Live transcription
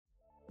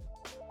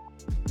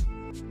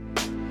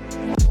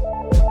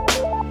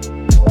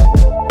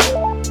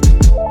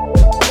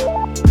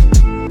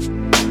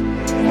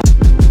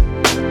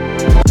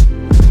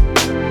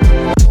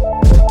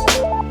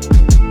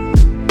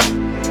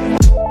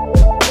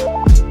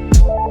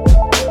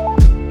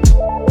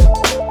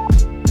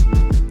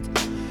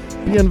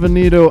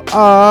Bienvenido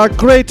a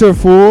Greater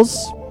Fools.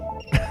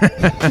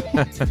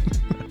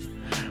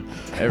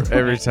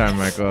 Every time,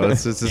 Michael.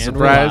 It's just a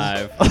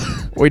surprise.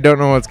 We don't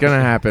know what's going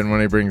to happen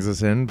when he brings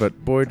us in,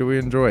 but boy, do we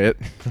enjoy it.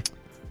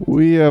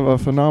 We have a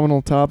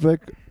phenomenal topic,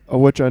 of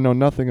which I know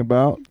nothing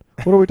about.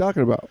 What are we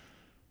talking about?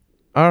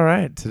 All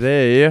right.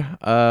 Today,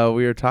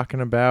 we are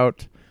talking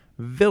about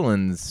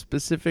villains,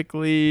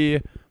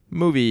 specifically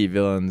movie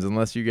villains,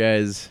 unless you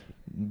guys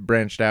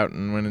branched out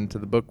and went into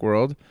the book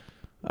world.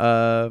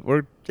 So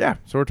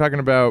we're talking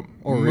about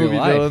movie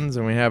villains,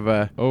 and we have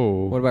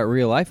what about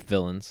real life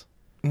villains?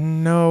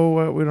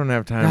 No, we don't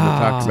have time to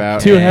talk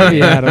about. Too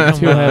heavy, Adam.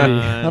 Too heavy.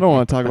 I don't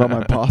want to talk about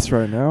my boss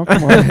right now.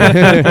 Come on.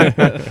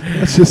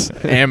 That's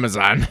just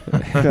Amazon.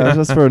 yeah,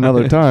 just for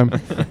another time.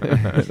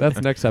 That's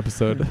next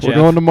episode. We're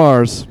going to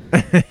Mars.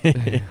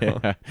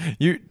 Yeah.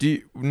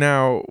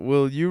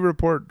 Will you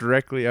report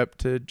directly up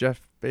to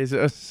Jeff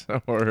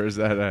Bezos, or is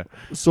that a?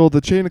 So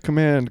the chain of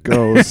command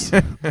goes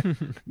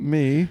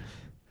me,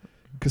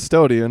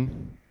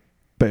 custodian,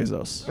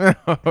 Bezos.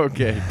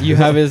 Okay. You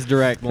have his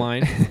direct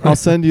line. I'll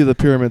send you the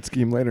pyramid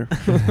scheme later.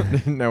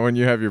 Now, when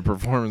you have your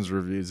performance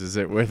reviews, is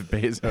it with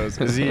Bezos?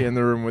 Is he in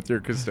the room with your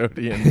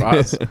custodian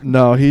boss?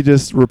 No, he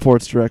just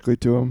reports directly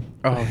to him.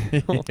 Oh,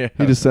 yeah.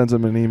 He just sends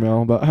him an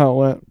email about how it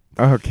went.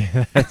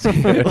 Okay, that's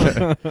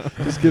good.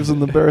 Just gives him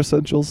the bare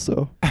essentials.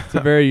 So It's a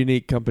very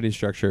unique company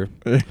structure.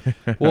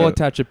 We'll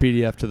attach a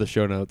PDF to the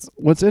show notes.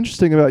 what's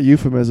interesting about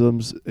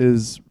euphemisms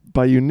is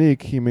by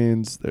unique, he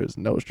means there's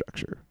no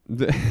structure.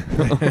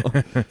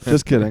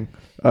 Just kidding.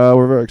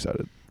 We're very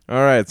excited.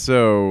 All right,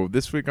 so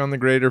this week on The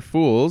Greater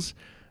Fools,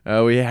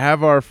 we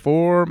have our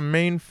four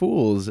main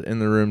fools in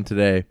the room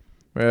today.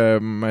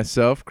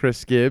 Myself,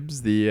 Chris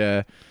Gibbs,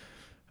 the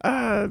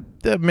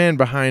man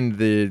behind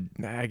the,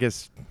 I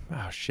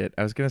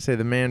was going to say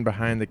the man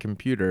behind the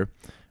computer.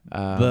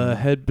 The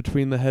head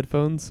between the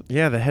headphones.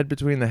 Yeah, the head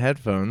between the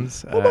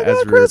headphones. Oh my as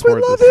God, we Chris, we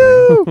record love this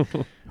you!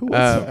 thing. Who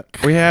was that?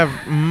 We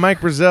have Mike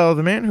Brazell,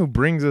 the man who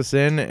brings us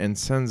in and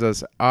sends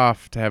us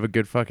off to have a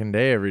good fucking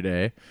day every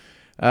day.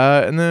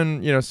 And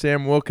then,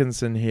 Sam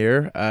Wilkinson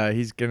here.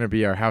 He's going to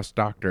be our house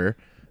doctor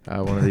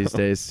one of these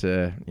days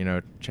to,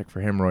 check for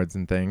hemorrhoids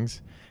and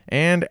things.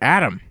 And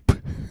Adam.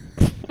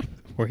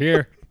 We're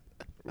here.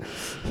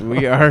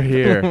 We are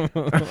here.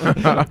 All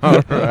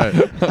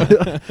right.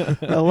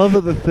 I love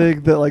that the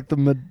thing that like the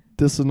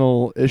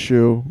medicinal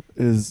issue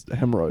is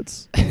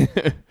hemorrhoids.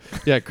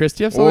 Yeah, Chris,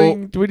 do you have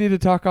something? Do we need to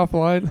talk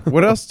offline?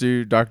 What else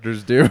do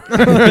doctors do?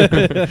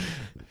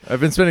 I've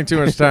been spending too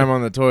much time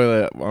on the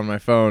toilet on my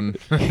phone.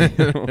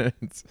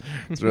 It's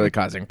really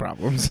causing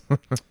problems.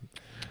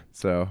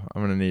 So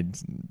I'm gonna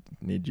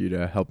need you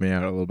to help me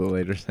out a little bit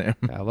later, Sam.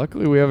 Yeah,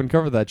 luckily, we haven't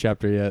covered that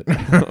chapter yet.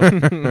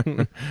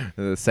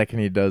 The second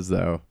he does,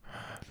 though.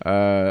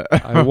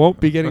 I won't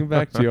be getting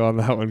back to you on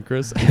that one,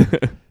 Chris.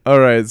 All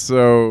right,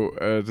 so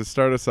to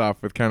start us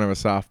off with kind of a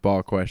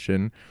softball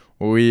question,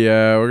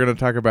 we're gonna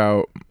talk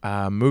about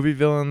movie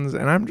villains,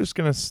 and I'm just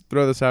gonna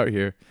throw this out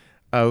here.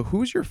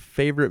 Who's your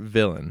favorite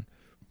villain,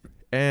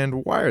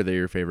 and why are they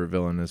your favorite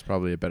villain? Is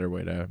probably a better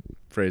way to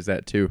phrase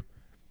that too.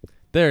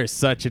 There's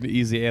such an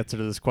easy answer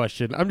to this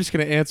question. I'm just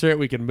going to answer it.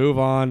 We can move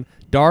on.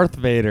 Darth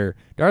Vader.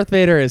 Darth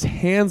Vader is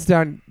hands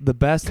down the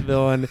best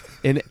villain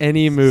in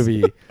any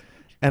movie.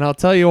 And I'll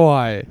tell you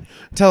why.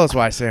 Tell us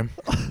why, Sam.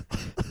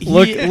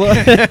 Look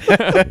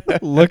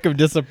of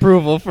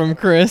disapproval from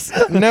Chris.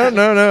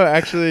 No.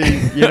 Actually,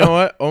 you know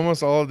what?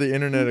 Almost all of the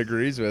internet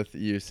agrees with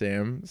you,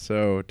 Sam.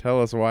 So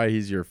tell us why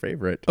he's your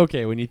favorite.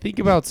 Okay, when you think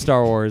about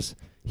Star Wars,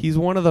 he's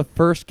one of the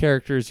first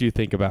characters you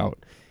think about.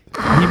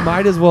 He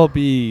might as well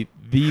be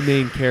the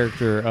main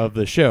character of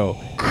the show.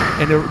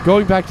 And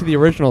going back to the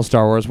original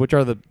Star Wars,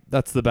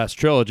 that's the best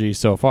trilogy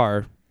so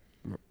far,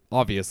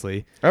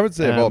 obviously. I would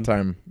say of all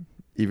time.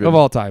 Even of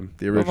all time.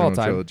 The original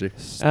trilogy.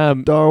 Star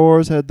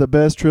Wars had the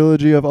best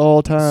trilogy of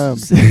all time.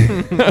 So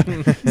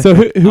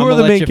who are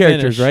the main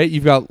characters, right?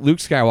 You've got Luke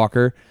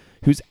Skywalker,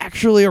 who's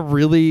actually a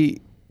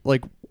really,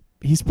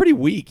 he's pretty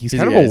weak. He's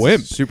kind of a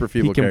wimp. Super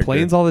feeble He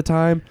complains character. all the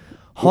time.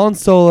 Han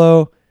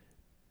Solo,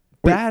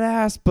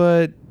 badass,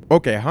 but...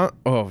 Okay, Han.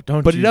 Oh,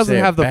 don't. But you he doesn't say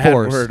have the a bad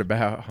Force. word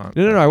about Han.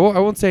 No, I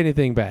won't say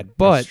anything bad.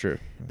 But That's true.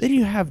 Then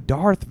you have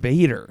Darth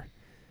Vader.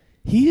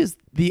 He is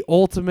the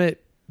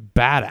ultimate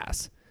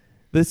badass.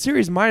 The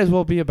series might as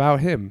well be about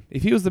him.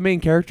 If he was the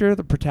main character,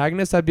 the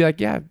protagonist, I'd be like,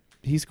 yeah,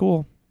 he's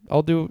cool.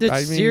 I'll do. The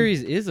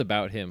series is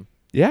about him.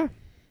 Yeah,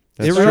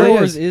 That's Star really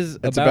Wars is.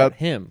 is about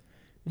him.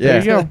 Yeah, There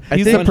you go. I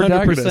He's think the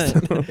protagonist.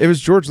 100%. it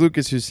was George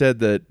Lucas who said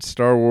that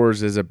Star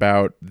Wars is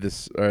about the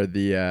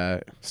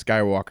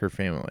Skywalker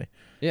family.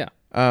 Yeah,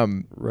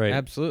 Right.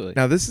 absolutely.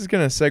 Now this is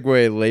gonna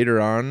segue later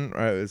on.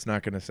 It's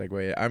not gonna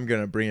segue. I'm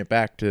gonna bring it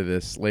back to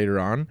this later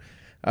on,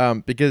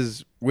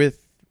 because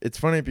it's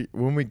funny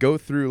when we go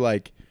through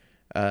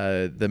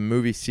the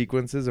movie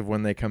sequences of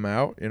when they come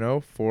out.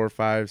 4,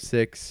 5,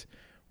 6,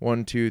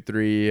 1, 2,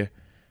 3.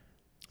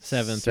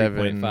 7,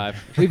 Seven. 3.5.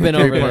 We've been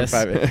over this.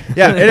 3.5.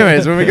 Yeah.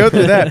 Anyways, when we go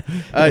through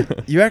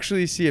that, you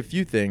actually see a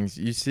few things.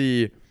 You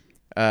see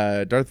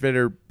Darth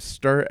Vader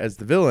start as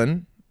the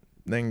villain,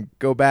 then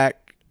go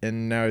back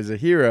and now he's a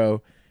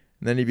hero,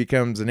 and then he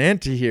becomes an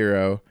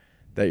anti-hero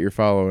that you're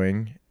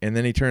following, and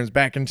then he turns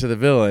back into the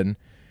villain,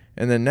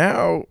 and then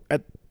now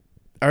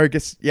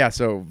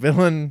so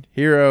villain,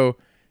 hero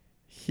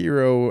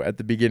at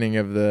the beginning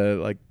of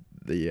the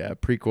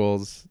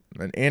prequels,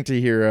 an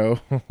anti-hero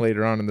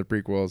later on in the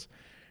prequels,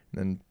 and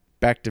then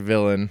back to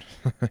villain.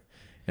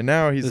 And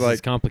now he's this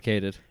is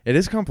complicated. It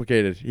is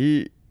complicated.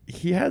 He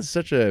has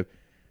such a,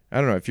 I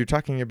don't know, if you're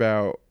talking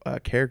about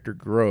character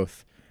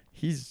growth,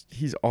 he's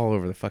all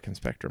over the fucking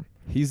spectrum.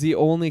 He's the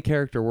only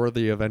character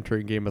worthy of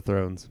entering Game of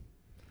Thrones.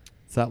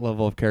 It's that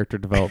level of character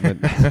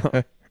development.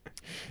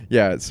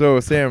 Yeah, so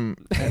Sam,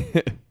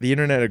 the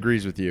internet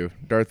agrees with you.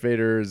 Darth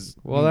Vader is...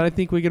 Well, then I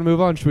think we can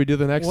move on. Should we do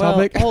the next Well,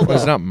 topic? hold Well,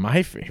 it's up. not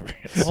my favorite.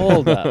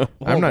 Hold up.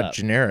 I'm not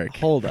generic.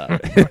 Hold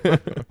up.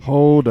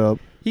 Hold up.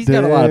 He's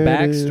got a lot of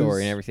That is-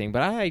 backstory and everything,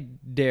 but I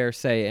dare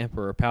say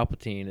Emperor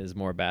Palpatine is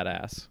more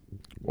badass.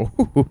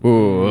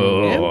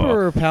 Ooh.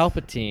 Emperor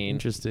Palpatine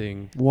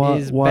Interesting. Why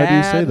is do you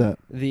say bad that?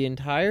 the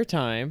entire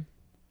time.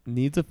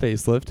 Needs a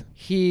facelift.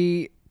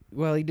 He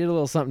did a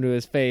little something to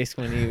his face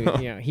when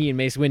he and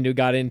Mace Windu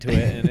got into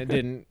it,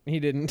 and he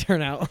didn't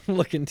turn out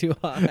looking too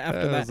hot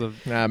after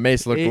that.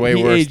 Mace looked He way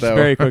worse, aged though.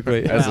 very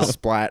quickly. As Wow. a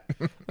splat.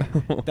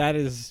 That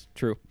is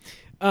true.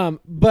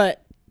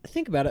 But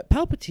think about it.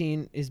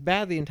 Palpatine is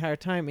bad the entire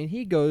time, and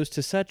he goes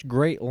to such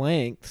great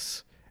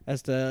lengths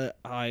as to,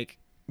 like,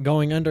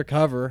 going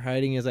undercover,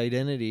 hiding his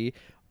identity,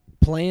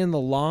 playing the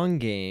long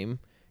game,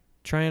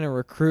 trying to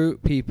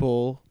recruit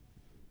people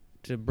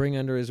to bring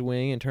under his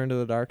wing and turn to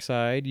the dark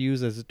side,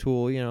 use as a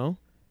tool, Yeah.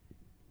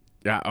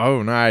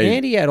 Oh, nice.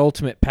 And he had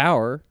ultimate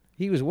power.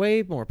 He was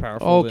way more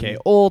powerful. Okay, than,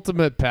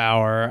 ultimate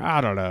power.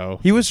 I don't know.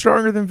 He was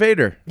stronger than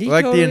Vader. He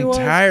the totally was.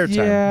 entire time.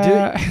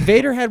 Yeah. Dude,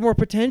 Vader had more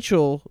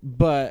potential,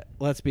 but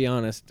let's be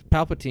honest,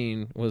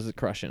 Palpatine was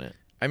crushing it.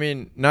 I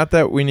mean, not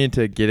that we need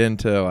to get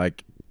into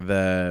like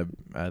the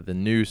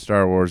new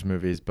Star Wars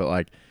movies, but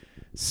like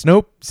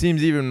Snoke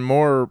seems even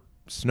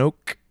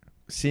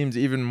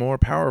more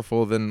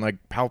powerful than like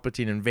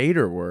Palpatine and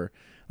Vader were.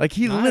 Like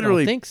he I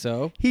literally don't think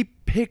so. he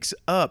picks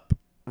up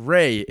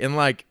Rey and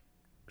like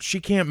she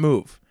can't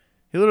move.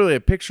 He literally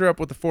picks her up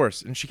with the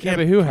Force, and she can't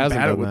but who hasn't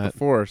combat it done with that? the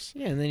Force.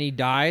 Yeah, and then he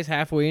dies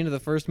halfway into the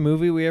first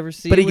movie we ever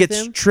see. But he with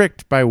gets him.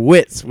 tricked by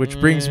wits, which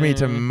brings me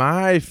to Mm.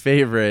 my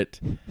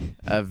favorite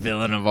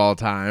villain of all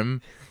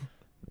time,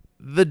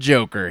 the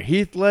Joker.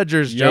 Heath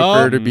Ledger's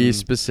Joker, to be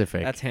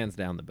specific. That's hands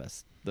down the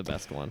best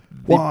one.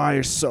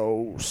 Why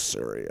so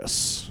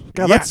serious?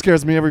 God, Yeah. that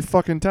scares me every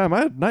fucking time. I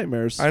have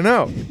nightmares. I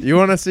know. You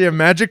want to see a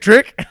magic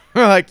trick?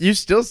 Like, you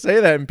still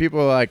say that, and people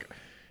are like,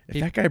 if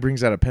that guy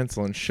brings out a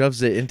pencil and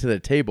shoves it into the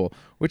table,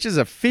 which is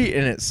a feat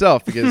in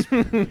itself because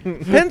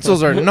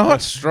pencils are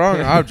not strong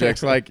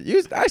objects. Like,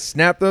 I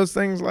snapped those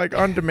things like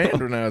on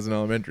demand when I was in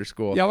elementary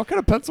school. Yeah, what kind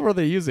of pencil were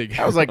they using?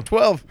 I was like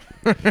 12.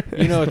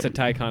 You know it's a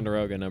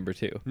Ticonderoga number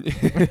 2.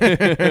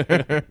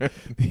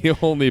 the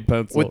only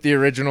pencil. With the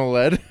original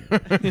lead.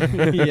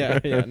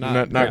 yeah,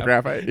 not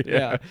graphite.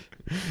 Yeah.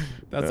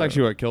 That's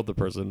actually what killed the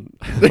person.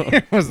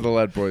 It was the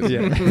lead poison.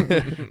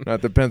 Yeah.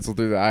 Not the pencil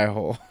through the eye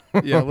hole.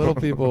 Yeah, little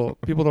people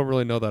don't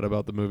really know that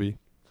about the movie.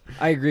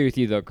 I agree with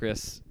you though,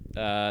 Chris.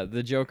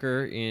 The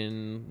Joker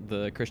in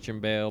the Christian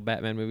Bale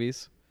Batman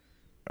movies,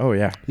 Oh,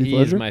 yeah. Heath he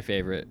Ledger? is my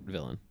favorite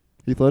villain.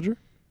 Heath Ledger?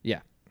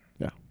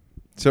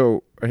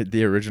 So,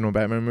 the original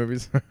Batman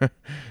movies?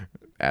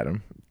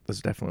 Adam,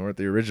 those definitely weren't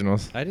the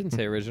originals. I didn't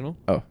say original.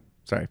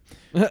 Sorry.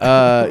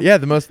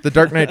 The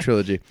Dark Knight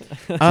trilogy.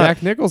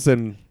 Jack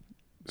Nicholson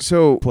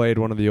So, played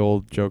one of the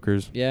old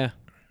Jokers. Yeah.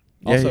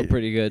 Yeah, Also he-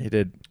 pretty good. he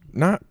did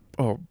not.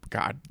 Oh,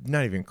 God.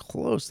 Not even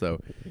close, though.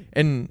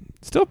 And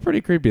Still pretty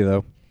creepy,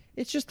 though.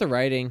 It's just the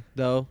writing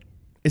though,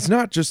 it's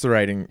not just the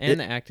writing. and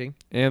the acting.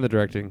 And the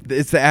directing.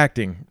 It's the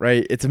acting,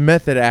 right? It's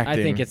method acting.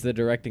 I think it's the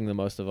directing the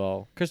most of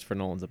all. Christopher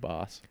Nolan's a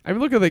boss. I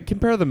mean,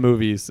 compare the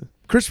movies.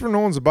 Christopher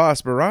Nolan's a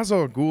boss, but Ra's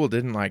al Ghul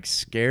didn't, like,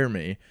 scare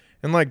me.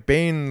 And, like,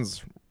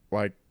 Bane's,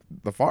 like,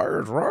 the fire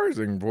is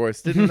rising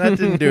voice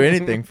didn't do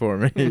anything for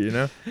me, you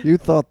know? You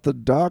thought the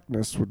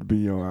darkness would be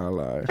your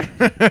ally.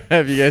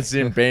 Have you guys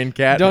seen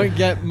BaneCat? Don't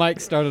get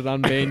Mike started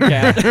on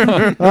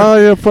BaneCat. Oh,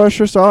 your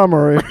precious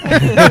armory.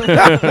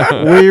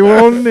 We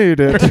will need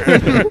it.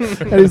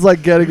 And he's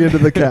like getting into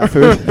the cat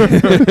food.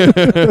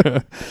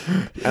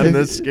 And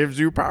this gives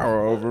you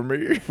power over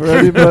me. For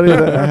anybody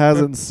that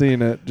hasn't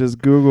seen it, just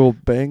Google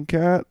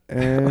BaneCat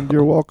and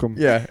you're welcome.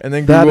 Yeah, and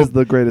then That Google is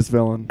the greatest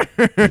villain.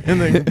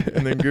 and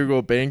then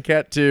Google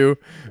BaneCat 2,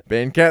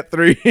 BaneCat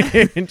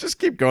 3, and just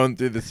keep going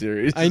through the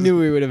series. I knew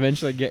we would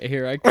eventually get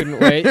here. I couldn't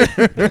wait.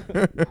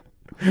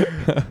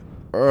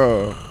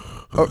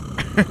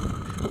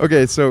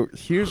 Okay, so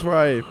here's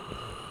why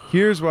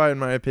in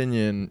my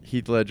opinion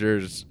Heath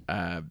Ledger's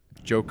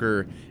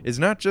Joker is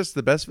not just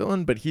the best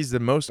villain, but he's the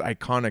most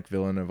iconic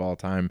villain of all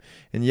time.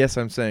 And yes,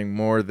 I'm saying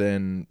more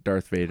than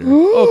Darth Vader.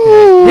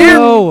 Okay.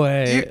 No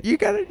way. You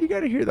gotta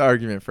hear the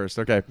argument first.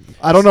 Okay.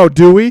 I don't know.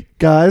 Do we,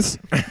 guys?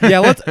 Yeah,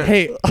 let's.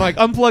 Hey, Mike,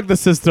 unplug the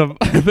system.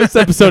 This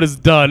episode is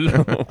done.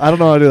 I don't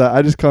know how to do that.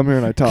 I just come here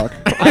and I talk.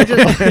 I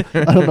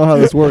don't know how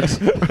this works.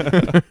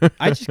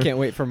 I just can't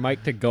wait for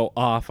Mike to go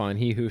off on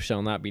He Who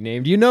Shall Not Be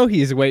Named. You know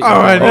he's waiting.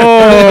 I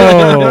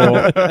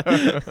Oh.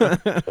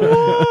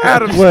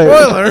 Adam, Wait.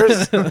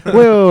 spoilers.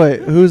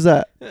 Wait. Who's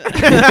that?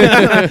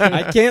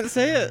 I can't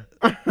say it.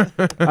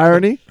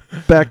 Irony?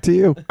 Back to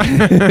you.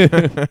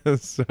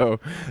 So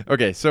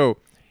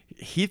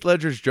Heath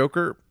Ledger's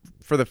Joker,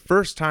 for the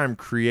first time,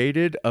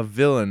 created a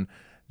villain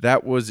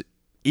that was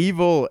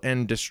evil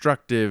and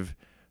destructive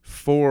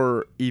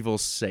for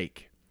evil's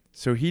sake.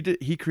 So he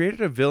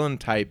created a villain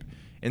type,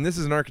 and this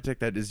is an archetype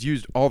that is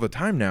used all the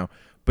time now.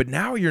 But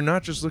now you're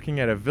not just looking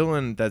at a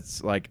villain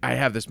that's like, I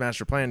have this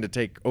master plan to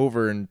take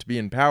over and to be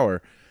in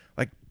power.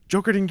 Like,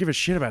 Joker didn't give a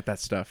shit about that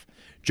stuff.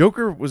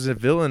 Joker was a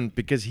villain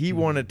because he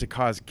wanted to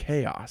cause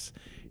chaos.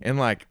 And,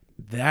 like,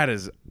 that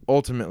is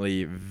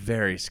ultimately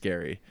very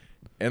scary.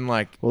 And,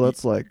 like... Well,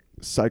 that's like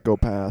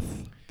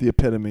psychopath, the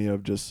epitome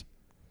of just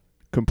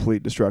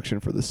complete destruction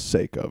for the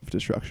sake of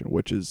destruction,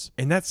 which is...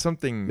 And that's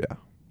something... Yeah.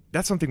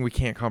 That's something we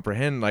can't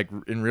comprehend, like,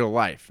 in real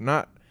life.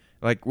 Not...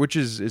 Like, which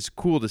is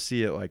cool to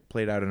see it, like,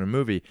 played out in a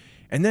movie.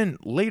 And then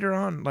later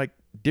on, like,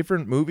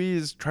 different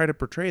movies try to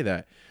portray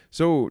that.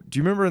 So, do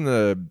you remember in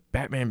the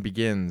Batman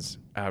Begins,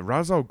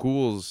 Ra's al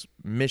Ghul's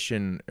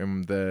mission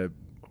in the,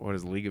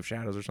 League of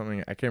Shadows or something?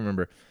 I can't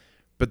remember.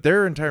 But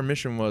their entire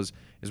mission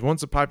is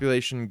once a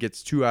population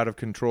gets too out of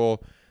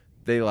control,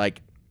 they,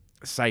 like,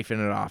 siphon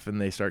it off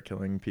and they start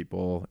killing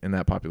people in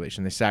that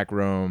population. They sack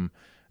Rome.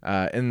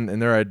 And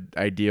their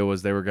idea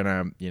was they were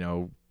going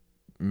to,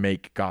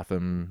 make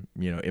Gotham,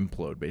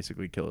 implode,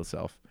 basically kill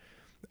itself.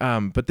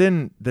 But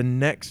then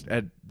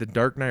at The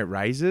Dark Knight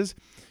Rises,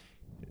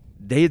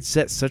 they had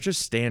set such a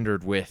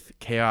standard with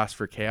chaos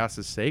for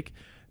chaos's sake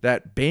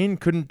that Bane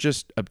couldn't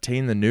just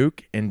obtain the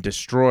nuke and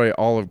destroy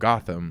all of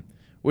Gotham,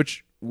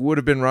 which would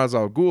have been Ra's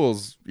al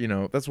Ghul's,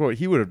 that's what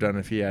he would have done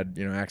if he had,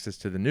 access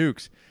to the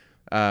nukes.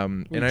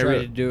 And I tried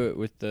to do it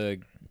with the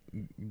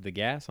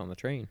gas on the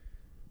train.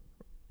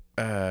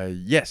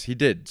 Yes, he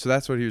did. So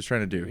that's what he was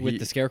trying to do. With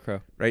the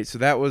Scarecrow. Right. So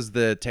that was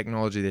the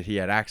technology that he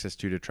had access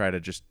to try to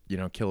just,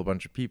 kill a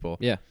bunch of people.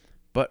 Yeah.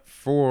 But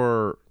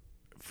for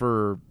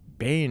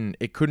Bane,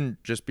 it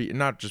couldn't just be,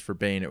 not just for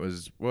Bane, it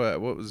was,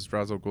 what was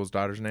Ra's al Ghul's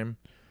daughter's name?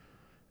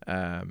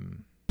 The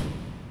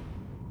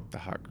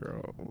hot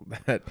girl.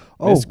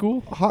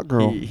 School? Hot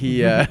girl.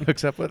 He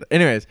hooks up with.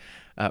 Anyways.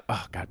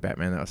 God,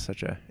 Batman, that was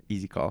such a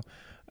easy call.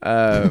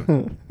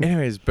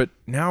 Anyways, but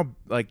now,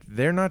 like,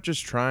 they're not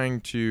just trying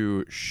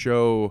to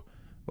show,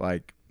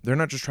 like, they're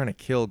not just trying to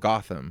kill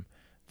Gotham.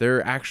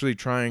 They're actually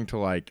trying to,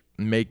 like,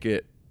 make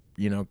it,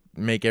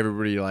 make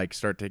everybody, like,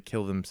 start to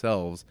kill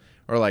themselves,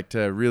 or, like,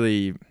 to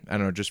really, I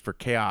don't know, just for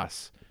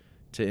chaos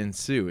to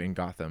ensue in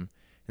Gotham.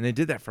 And they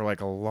did that for,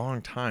 like, a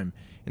long time.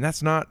 And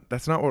that's not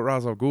what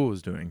Ra's al Ghul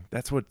was doing.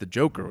 That's what the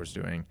Joker was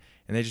doing.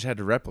 And they just had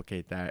to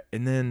replicate that.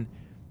 And then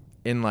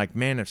in, like,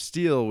 Man of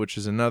Steel, which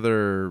is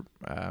another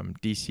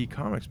DC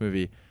Comics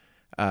movie,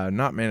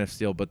 not Man of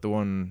Steel, but the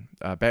one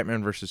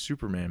Batman versus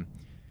Superman,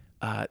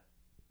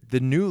 the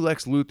new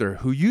Lex Luthor,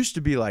 who used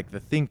to be, like, the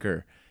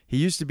thinker, he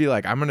used to be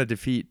like, I'm going to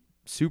defeat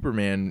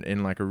Superman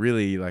in, like, a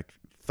really, like,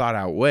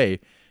 thought-out way.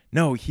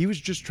 No, he was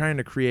just trying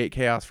to create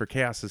chaos for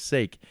chaos's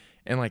sake.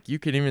 And, like, you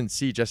can even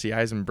see Jesse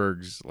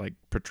Eisenberg's, like,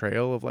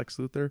 portrayal of Lex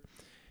Luthor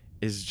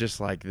is just,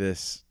 like,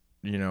 this...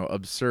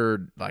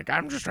 absurd, like,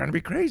 I'm just trying to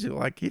be crazy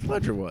like Heath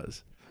Ledger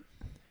was.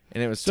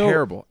 And it was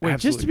terrible. Wait,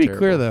 Absolutely just to be terrible.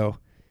 clear, though,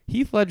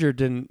 Heath Ledger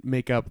didn't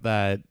make up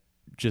that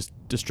just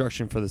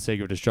destruction for the sake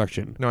of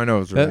destruction. No, I know it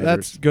was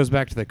that goes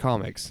back to the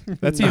comics.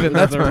 That's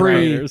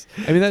pre. Writers.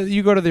 I mean,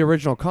 you go to the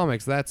original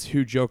comics, that's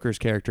who Joker's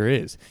character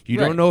is. You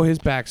don't know his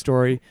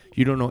backstory.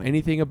 You don't know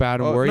anything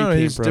about him, where he came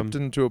he's from. dipped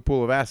into a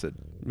pool of acid.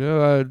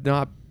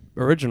 Not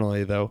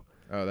originally, though.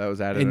 Oh, that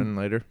was added in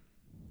later?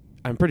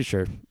 I'm pretty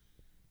sure.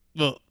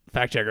 Well,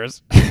 fact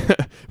checkers.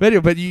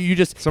 but you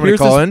just somebody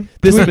call in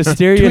this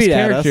mysterious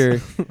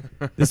character.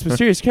 This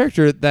mysterious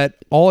character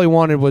that all he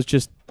wanted was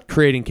just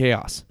creating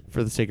chaos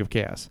for the sake of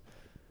chaos,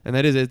 and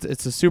that is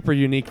it's a super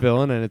unique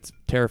villain, and it's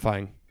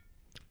terrifying,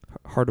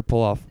 hard to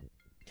pull off.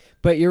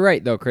 But you're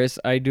right, though, Chris.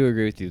 I do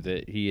agree with you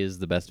that he is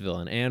the best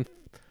villain, and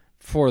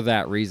for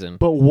that reason.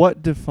 But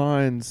what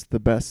defines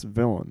the best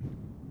villain?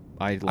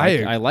 I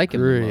like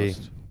him the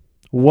most.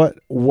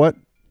 What?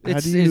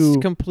 It's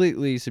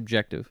completely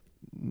subjective.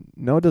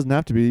 No, it doesn't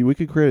have to be. We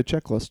could create a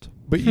checklist.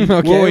 But you,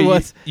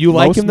 you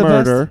like him the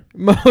murder,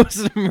 best?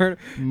 Most murder.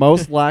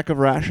 Most lack of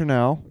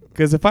rationale.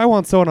 Because if I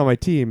want someone on my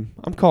team,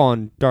 I'm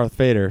calling Darth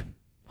Vader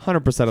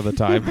 100% of the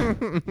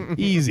time.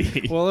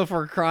 Easy. Well, if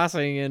we're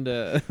crossing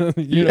into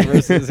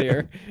universes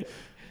here.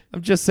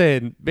 I'm just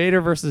saying,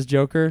 Vader versus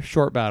Joker,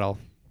 short battle.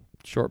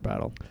 Short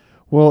battle.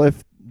 Well,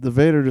 if the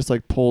Vader just,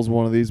 like, pulls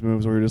one of these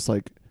moves where he just,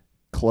 like,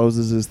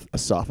 closes his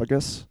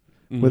esophagus,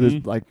 with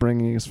his like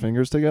bringing his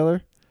fingers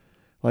together.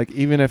 Like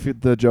even if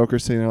the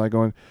Joker's sitting there like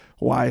going,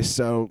 "Why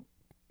so?"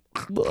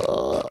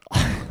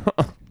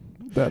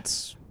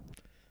 That's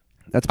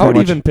I would pretty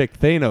much even pick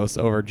Thanos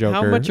over Joker.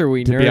 How much are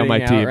we to be on my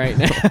nerding team out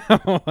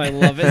right now? I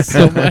love it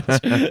so much.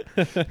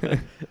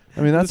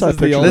 I mean, that's This how I is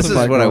the picture This the is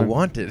fight what I going.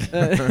 wanted.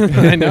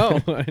 I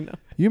know.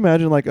 You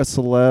imagine like a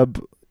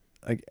celeb,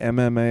 like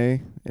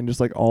MMA, and just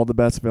like all the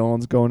best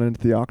villains going into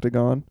the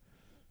octagon.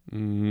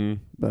 Mm-hmm.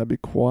 That'd be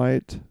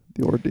quite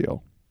the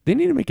ordeal. They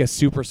need to make a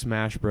Super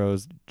Smash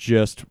Bros.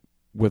 Just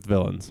with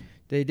villains.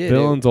 They did.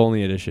 Villains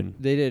only edition.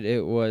 They did.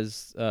 It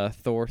was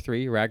Thor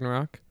 3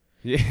 Ragnarok.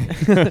 Yeah.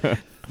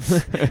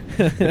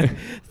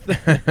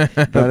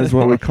 That is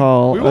what we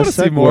call. We a want to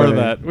see more of segue.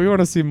 that. We want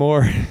to see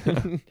more.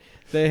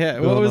 They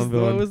had Villain on what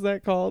villain. was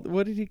that called?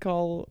 What did he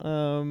call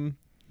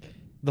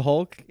the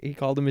Hulk? He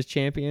called him his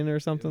champion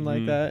or something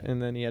like Mhm. that,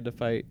 and then he had to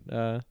fight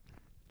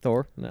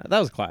Thor. No, that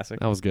was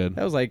classic. That was good.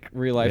 That was like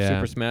real life Yeah.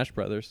 Super Smash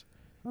Brothers.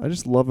 I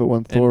just love it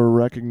when Thor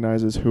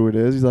recognizes who it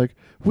is. He's like,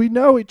 "We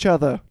know each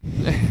other.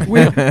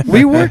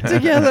 We work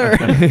together.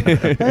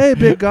 Hey,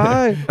 big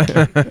guy."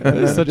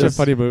 It's such a Just-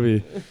 funny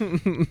movie.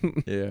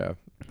 Yeah.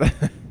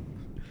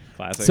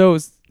 Classic. So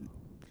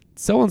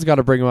someone's got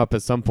to bring him up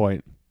at some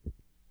point.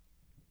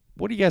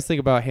 What do you guys think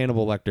about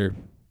Hannibal Lecter?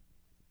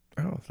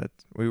 Oh,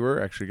 we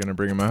were actually going to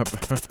bring him up.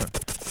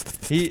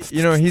 He's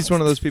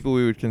one of those people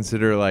we would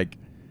consider like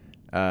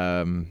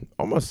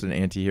almost an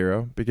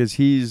anti-hero because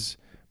he's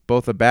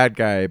both a bad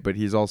guy, but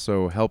he's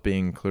also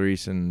helping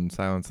Clarice in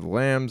Silence of the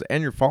Lambs,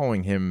 and you're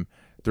following him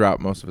throughout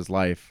most of his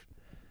life.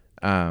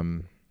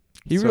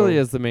 He really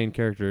is the main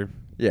character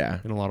Yeah,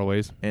 in a lot of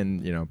ways.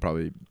 and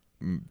probably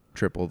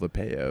triple the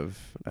pay of.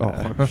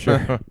 Oh,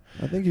 sure.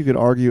 I think you could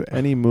argue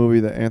any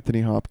movie that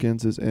Anthony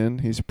Hopkins is in,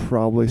 he's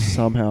probably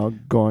somehow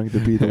going to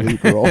be the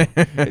lead role.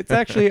 It's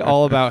actually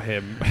all about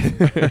him.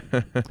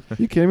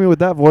 You kidding me? With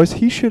that voice,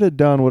 he should have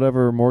done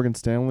whatever Morgan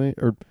Freeman.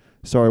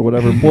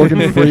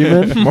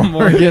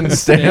 Morgan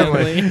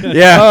Stanley. Stanley.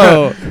 Yeah.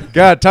 Oh.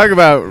 God, talk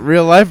about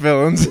real life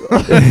villains.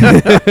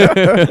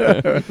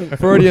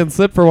 Freudian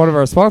slip for one of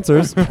our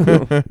sponsors.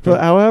 But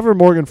however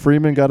Morgan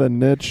Freeman got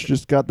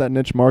that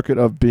niche market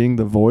of being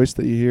the voice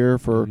that you hear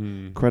for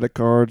Mhm. credit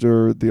cards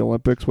or the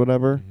Olympics,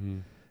 whatever,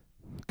 Mhm.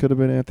 could have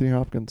been Anthony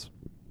Hopkins.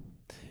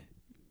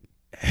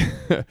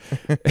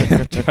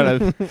 I'm trying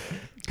to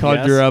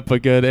conjure Yes. up a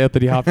good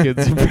Anthony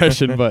Hopkins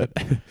impression, but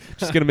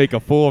just gonna make a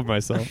fool of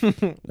myself.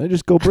 They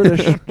just go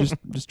British.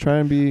 just try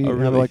and A have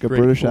really like a great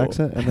British fool.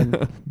 accent and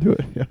then do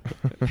it.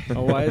 Yeah.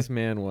 A wise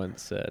man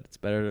once said, "It's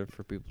better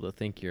for people to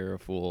think you're a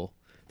fool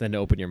than to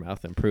open your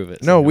mouth and prove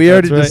it." No, So we That's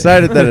already right.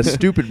 decided that a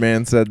stupid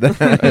man said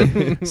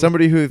that.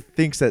 Somebody who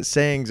thinks that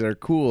sayings are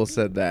cool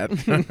said that.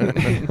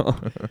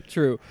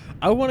 True.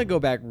 I want to go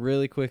back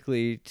really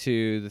quickly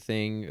to the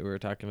thing we were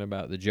talking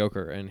about, the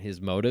Joker and his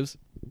motives.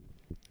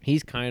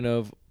 He's kind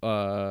of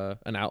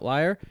an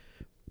outlier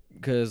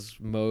because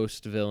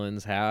most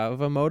villains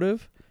have a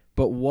motive.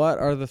 But what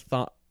are the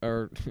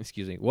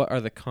what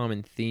are the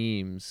common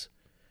themes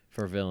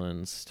for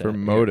villains? For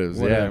motives,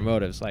 what yeah. are their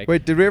motives? Like,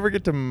 Wait, did we ever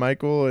get to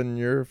Michael and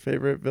your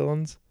favorite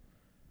villains?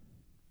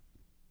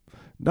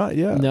 Not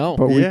yet. No.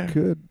 But Yeah. we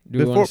could. do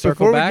we want to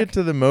circle before back? we get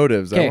to the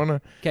motives, I 'Kay. want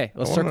to. Okay,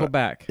 let's I circle wanna-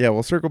 back. Yeah,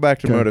 we'll circle back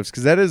to 'Kay. motives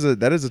because that is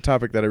a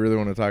topic that I really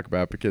want to talk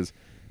about because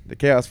the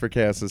chaos for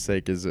chaos'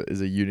 sake is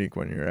a unique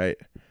one. You're right.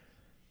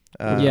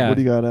 Yeah. What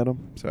do you got,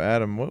 Adam? So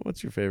Adam,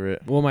 what's your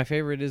favorite? Well, my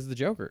favorite is the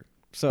Joker.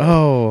 So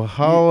Oh,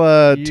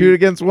 how you- 2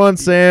 against 1,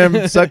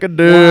 Sam. Suck a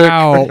dick.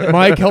 Wow,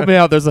 Mike, help me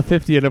out. There's a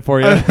 50 in it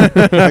for you.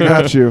 I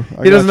got you.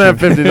 He doesn't have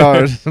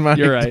 $50.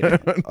 You're right.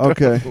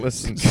 Okay.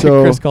 Listen.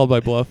 So Chris called my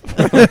bluff.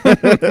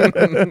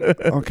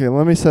 okay,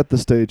 let me set the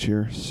stage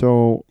here.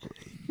 So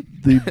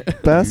the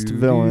best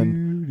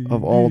villain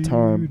of all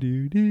time.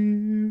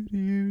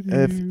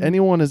 If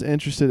anyone is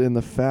interested in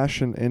the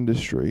fashion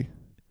industry,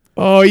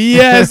 Oh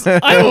yes,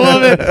 I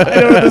love it. I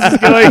know where this is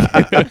going.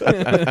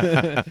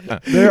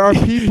 there are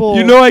people.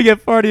 You know I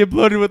get party and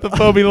bloated with the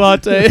foamy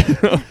latte.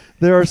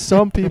 There are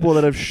some people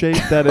that have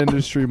shaped that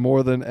industry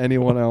more than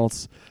anyone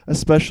else,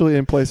 especially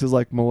in places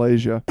like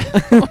Malaysia.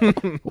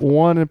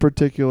 One in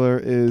particular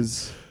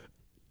is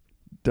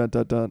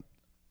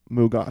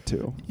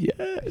Mugatu.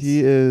 Yes.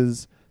 He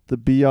is the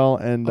be-all,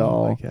 Oh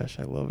end-all my gosh,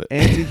 I love it.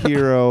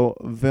 anti-hero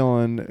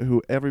villain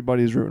who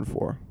everybody's rooting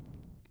for.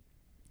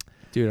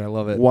 Dude, I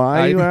love it.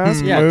 Why, you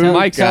ask? Yeah, tell-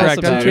 Mike's tell us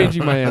correct. I'm about it.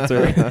 changing my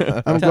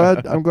answer.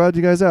 I'm glad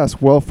you guys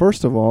asked. Well,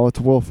 first of all, it's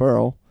Will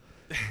Ferrell.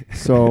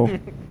 So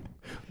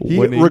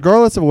Winning.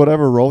 regardless of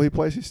whatever role he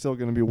plays, he's still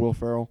going to be Will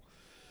Ferrell.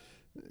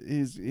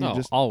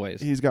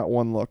 always. He's got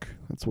one look.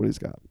 That's what he's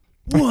got.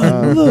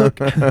 One look.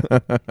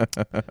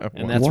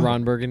 And that's What?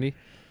 Ron Burgundy.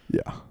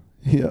 Yeah.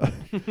 Yeah.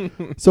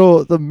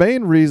 So the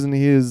main reason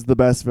he is the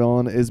best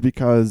villain is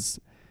because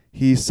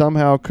he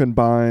somehow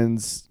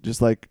combines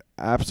just like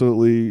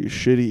absolutely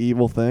shitty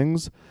evil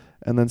things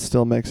and then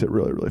still makes it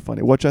really, really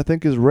funny, which I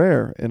think is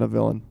rare in a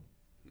villain.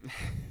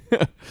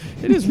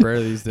 It is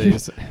rare these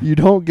days. You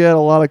don't get a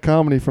lot of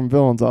comedy from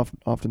villains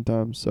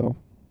oftentimes, so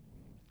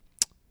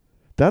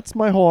That's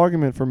my whole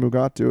argument for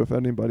Mugatu. If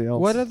anybody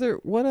else, What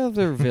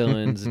other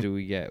villains do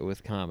we get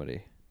with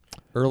comedy?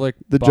 Ehrlich,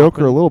 the Bachman.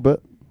 Joker a little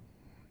bit.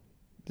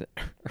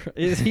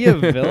 Is he a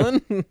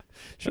villain?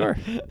 Sure.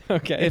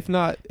 Okay. If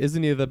not,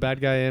 isn't he the bad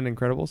guy in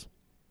Incredibles?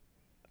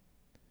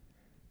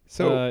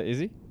 So, is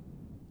he?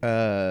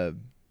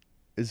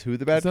 is who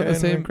the bad Isn't guy that the in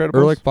same? Incredibles?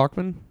 Ehrlich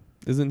Bachman?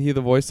 Isn't he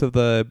the voice of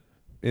the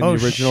in the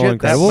original shit,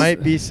 Incredibles? that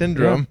might be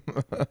Syndrome.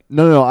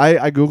 No.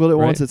 I googled it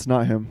Right. once. It's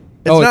not him.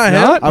 It's Oh, not it's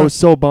him? not? I was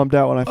so bummed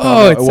out when I found Oh,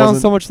 out it it sounds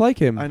wasn't. so much like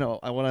him. I know.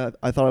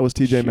 I thought it was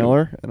T.J. Shoot.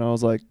 Miller, and I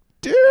was like,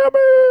 damn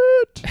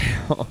it!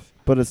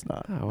 But it's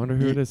not. I wonder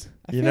who it is.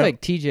 I You feel know-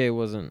 like TJ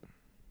wasn't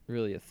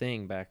really a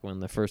thing back when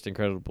the first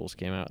Incredibles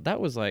came out.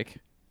 That was like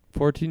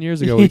 14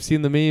 years ago. We've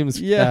seen the memes,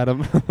 Yeah.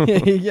 Adam.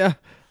 yeah,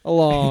 a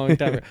long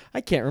time ago.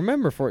 I can't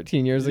remember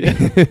 14 years ago.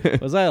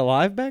 Was I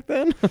alive back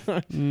then?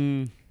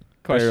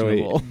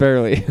 Questionable.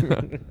 Barely.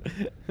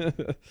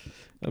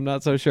 I'm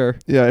not so sure.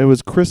 Yeah, it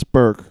was Chris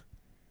Burke,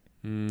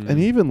 and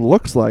he even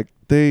looks like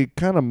they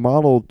kind of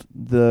modeled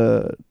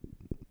the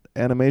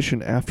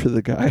animation after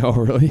the guy. Oh,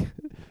 really?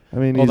 I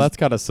mean, Well, that's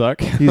gotta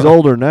suck. he's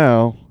older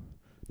now,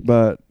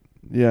 but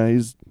yeah,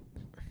 he's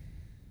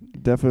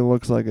definitely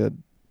looks like a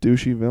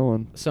douchey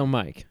villain. So,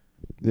 Mike,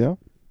 Yeah.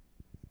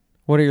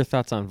 what are your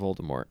thoughts on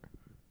Voldemort?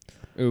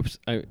 Oops,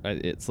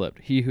 it slipped.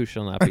 He who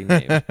shall not be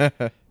named.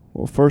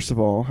 Well, first of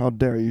all, how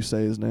dare you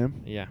say his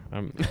name? Yeah,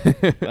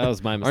 that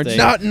was my Aren't mistake.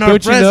 Not in our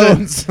Don't you know?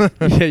 presence.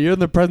 Yeah, you're in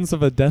the presence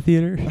of a Death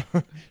Eater.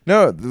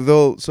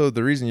 No, so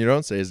the reason you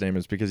don't say his name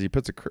is because he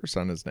puts a curse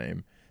on his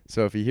name.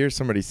 So if you hear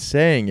somebody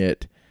saying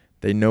it,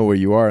 they know where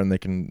you are and they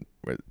can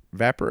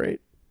evaporate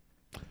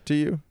to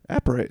you.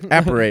 Apparate.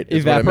 Apparate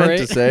is what I meant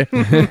to say.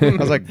 Evaporate? I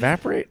was like,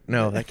 evaporate?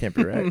 No, that can't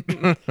be right.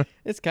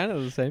 It's kind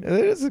of the same. It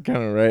is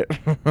kind of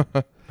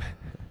right.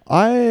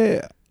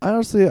 I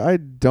honestly, I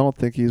don't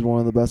think he's one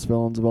of the best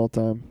villains of all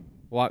time.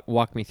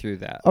 Walk me through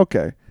that.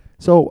 Okay.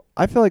 So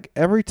I feel like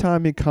every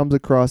time he comes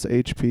across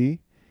HP,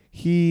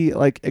 he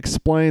like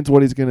explains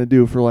what he's gonna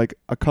do for like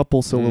a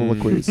couple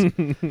soliloquies.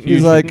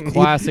 He's like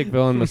Classic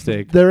villain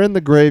mistake. they're in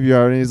the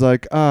graveyard and he's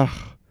like,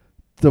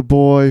 the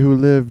boy who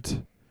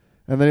lived.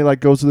 And then he like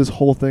goes through this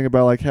whole thing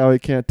about like how he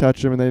can't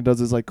touch him, and then he does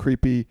this like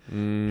creepy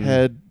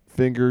head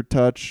finger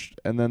touch,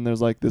 and then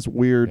there's like this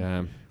weird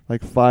Yeah.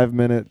 like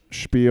 5-minute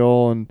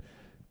spiel, and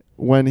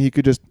when he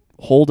could just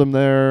hold him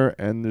there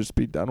and just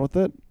be done with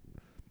it,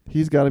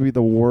 he's got to be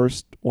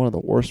one of the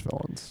worst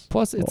villains.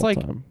 Plus, of it's all like,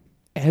 time.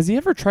 has he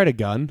ever tried a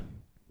gun?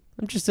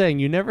 I'm just saying,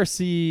 you never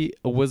see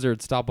a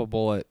wizard stop a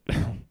bullet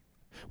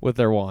with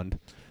their wand.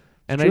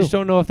 And I True. just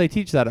don't know if they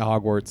teach that at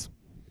Hogwarts.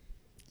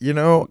 You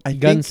know,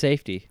 Gun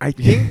safety. I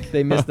think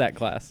They missed that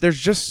class. there's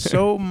just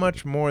so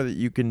much more that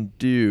you can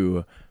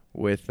do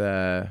with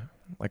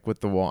like with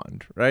the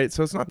wand, right?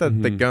 So it's not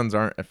that the Mhm. guns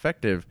aren't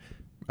effective,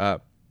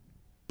 but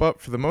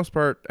for the most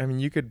part, I mean,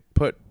 you could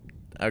put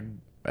a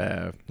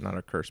not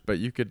a curse, but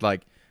you could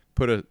like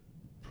put a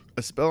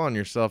spell on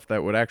yourself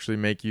that would actually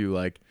make you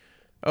like,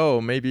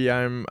 oh, maybe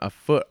I'm a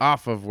foot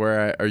off of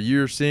where or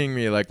you're seeing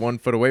me like 1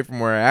 foot away from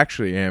where I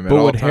actually am. But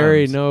at would all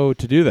Harry times. know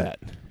to do that?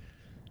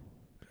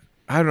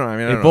 I don't know. I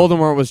mean, I If don't know.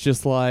 Voldemort was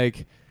just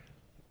like,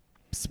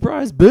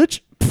 surprise,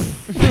 bitch.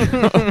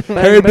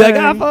 Harry'd be like,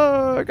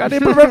 fuck, I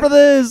didn't prepare for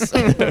this.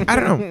 I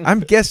don't know. I'm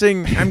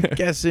guessing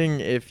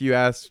if you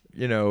ask,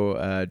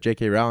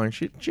 J.K. Rowling,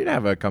 she'd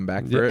have a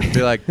comeback for it.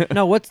 Be like,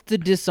 No, what's the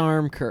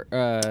disarm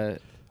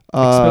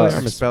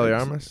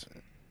Expelliarmus.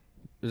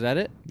 is that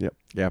it? Yeah,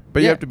 but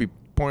you Yeah. have to be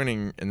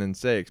pointing and then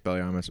say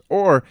Expelliarmus.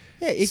 Or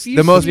Yeah, if you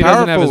the most He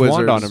doesn't have powerful his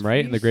wand on wizards, him,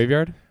 right? In the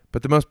graveyard?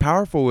 but the most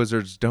powerful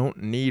wizards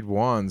don't need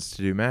wands to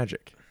do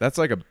magic. That's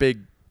like a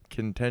big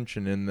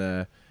contention in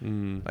the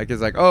like.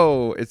 It's like,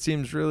 oh, it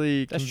seems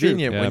really That's true.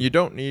 convenient Yeah. when you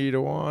don't need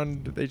a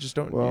wand. They just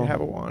don't need Well, to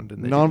have a wand.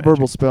 And they do Nonverbal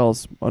magic.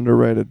 spells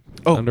underrated.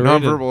 Oh,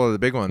 Underrated. nonverbal are the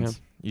big ones. Yeah.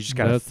 You just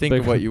gotta That's the think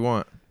big of what one. you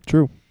want.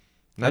 True.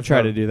 And I that's try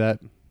how- to do that.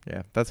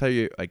 Yeah, that's how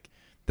you like.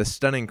 The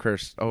stunning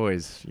curse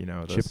always, Chip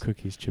those-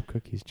 cookies, chip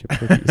cookies, chip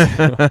cookies.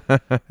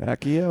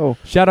 Accio.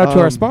 Shout out to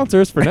our Um,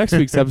 sponsors for next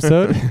week's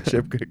episode.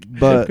 chip cookie.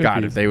 But God,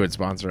 cookies. if they would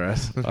sponsor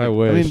us. I I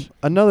wish. mean,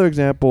 another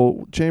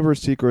example, Chamber of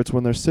Secrets,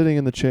 when they're sitting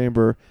in the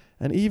chamber,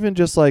 and even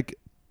just like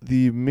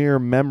the mere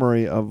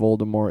memory of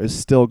Voldemort is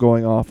still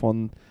going off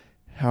on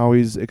how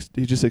he's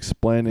just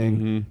explaining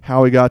Mhm.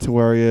 how he got to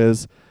where he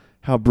is,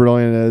 how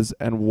brilliant it is,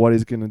 and what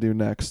he's going to do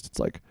next. It's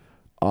like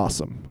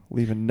awesome,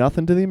 leaving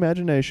nothing to the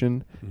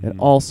imagination, and Mhm.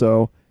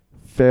 also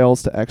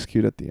fails to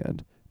execute at the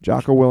end.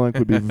 Jocko Willink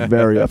would be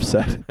very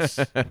upset.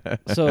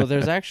 So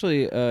there's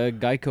actually a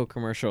Geico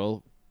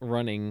commercial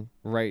running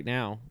right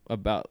now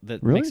about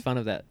that Really? makes fun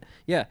of that.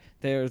 Yeah,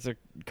 there's a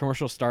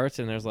commercial starts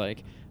and there's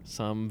like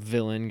some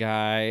villain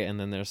guy and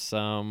then there's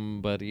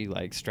somebody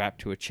like strapped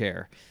to a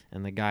chair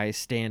and the guy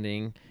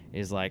standing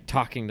is like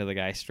talking to the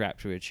guy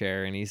strapped to a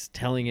chair and he's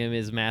telling him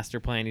his master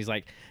plan. He's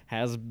like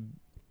has,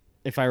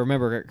 if I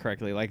remember it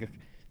correctly, like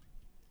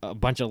a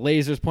bunch of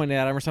lasers pointed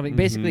at him or something.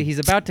 Basically, Mhm. he's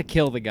about to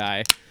kill the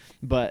guy,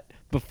 but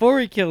before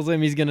he kills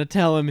him, he's gonna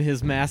tell him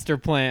his master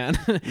plan.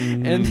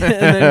 and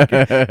then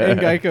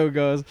Geico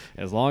goes,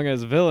 as long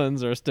as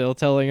villains are still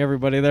telling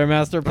everybody their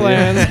master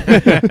plans,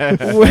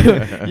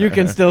 you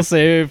can still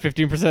save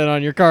 15%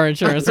 on your car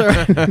insurance or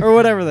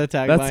whatever the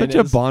tagline is. That's such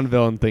a Bond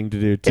villain thing to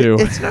do too.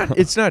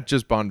 It's not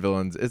just Bond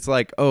villains. It's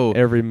like, oh,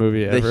 every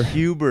movie the ever.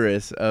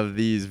 hubris of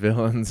these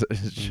villains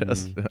is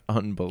just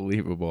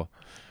unbelievable.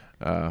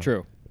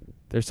 True.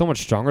 They're so much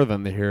stronger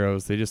than the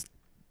heroes. They're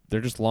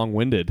just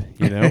long-winded,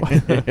 you know.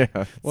 Yeah.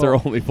 It's their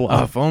only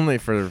flaw. If only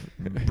for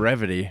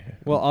brevity.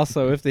 Well,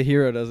 also, if the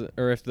hero doesn't,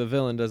 or if the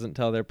villain doesn't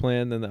tell their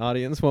plan, then the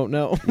audience won't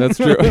know. That's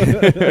true.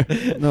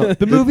 No,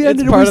 The movie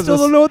ended, and part we of still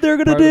the don't know what they're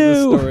gonna part of the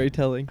do.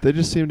 storytelling. they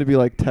just seem to be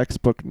like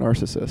textbook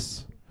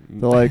narcissists.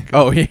 They're like,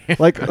 Oh yeah.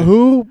 like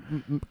who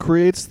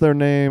creates their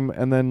name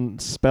and then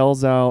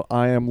spells out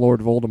 "I am Lord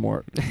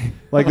Voldemort"?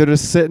 Like they're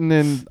just sitting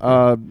in,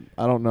 I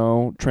don't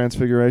know,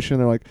 Transfiguration.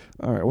 They're like,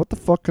 all right, what the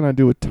fuck can I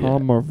do with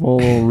Tom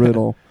Marvolo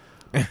Riddle?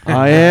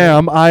 I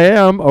am.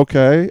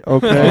 Okay. Oh,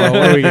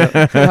 what do we get?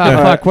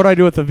 Fuck, what do I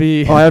do with the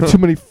V? Oh, I have too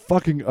many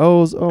fucking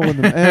O's. Oh,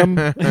 and an M.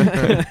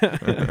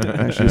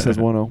 Actually, it says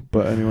one O.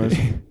 But anyways,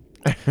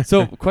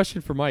 So,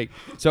 question for Mike.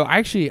 So,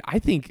 actually, I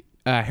think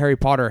Harry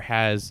Potter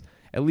has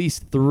at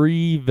least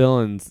 3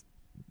 villains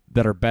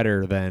that are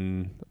better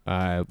than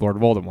Lord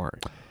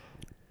Voldemort.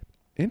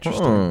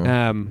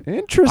 interesting.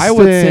 Interesting. I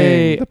would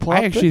say The plot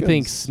I actually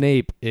think thickens.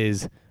 Snape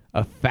is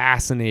a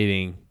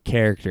fascinating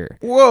character.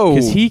 Whoa.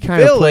 Because he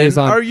kind of plays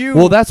on. Are you?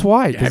 Well, that's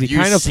why. Because Have he you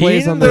kind of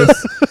plays seen on the-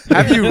 this.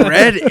 Have you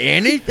read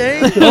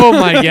anything? Oh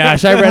my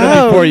gosh, I read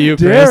it before you,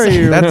 dare Chris.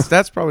 you.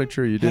 That's probably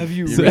true. You did. Have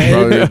you probably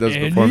read did this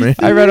before me.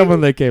 I read them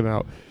when they came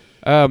out.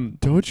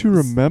 Don't you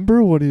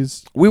remember what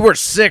he's? We were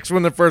 6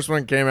 when the first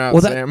one came out,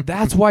 Well, Sam.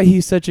 that's why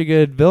he's such a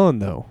good villain,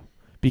 though,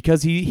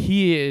 because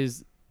he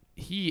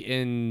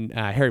in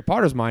Harry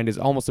Potter's mind is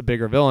almost a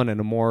bigger villain and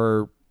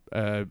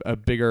a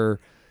bigger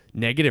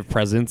negative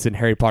presence in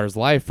Harry Potter's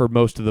life for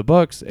most of the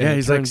books. And yeah, it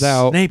he's like, turns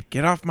out Snape,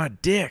 get off my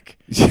dick.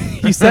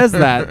 he says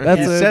that. That's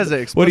He says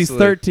it when he's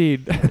explicitly.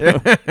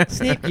 13.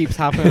 Snape keeps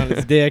hopping on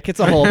his dick. It's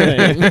a whole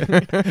thing.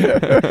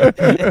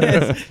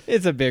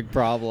 it's a big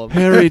problem.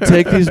 Harry,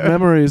 take these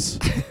memories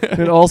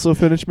and also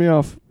finish me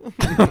off.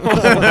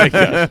 Oh my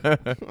gosh.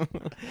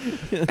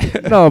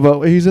 No,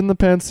 but he's in the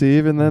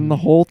Pensieve, and then the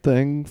whole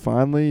thing.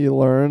 Finally, you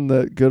learn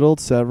that good old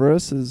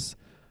Severus is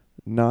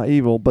not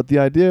evil. But the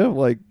idea of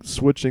like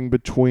switching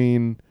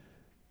between,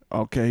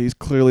 okay, he's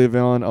clearly a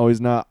villain. Oh,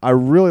 he's not. I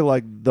really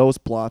like those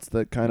plots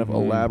that kind of Mhm.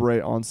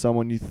 elaborate on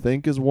someone you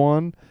think is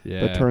one,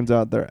 Yeah. but turns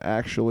out they're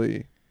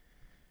actually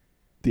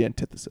the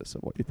antithesis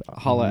of what you thought.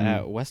 Holla Mhm.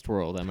 at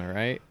Westworld, am I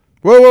right?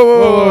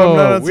 Whoa, I'm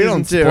not on we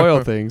don't season 2.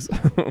 spoil things.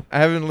 I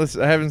haven't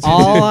listened. I haven't seen All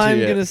season 2 I'm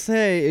yet. gonna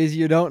say is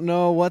you don't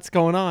know what's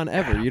going on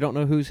ever. You don't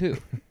know who's who.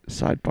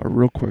 Sidebar,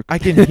 real quick. I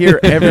can hear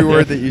every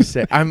word that you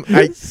say. I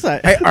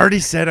I already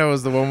said I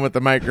was the one with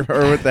the micro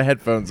or with the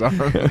headphones on.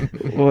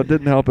 Well, it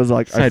didn't help as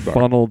like I Sidebar.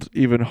 funneled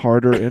even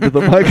harder into the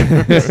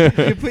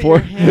mic. you put For- your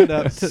hand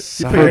up to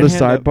For put your the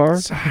hand up.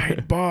 sidebar.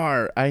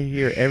 Sidebar. I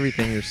hear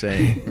everything you're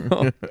saying.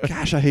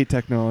 Gosh, I hate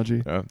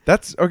technology.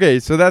 That's okay.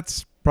 So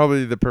that's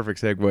probably the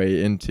perfect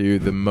segue into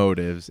the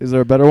motives Is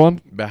there a better one?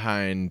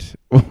 behind.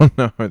 Well,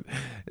 no,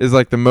 is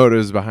like the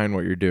motives behind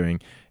what you're doing,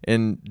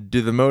 and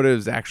do the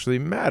motives actually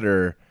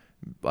matter,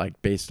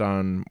 like based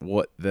on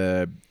what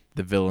the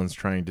villain's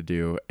trying to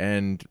do?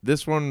 And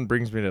this one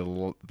brings me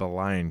to the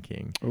Lion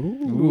King.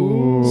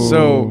 Ooh.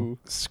 So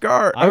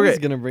Scar. I was Okay,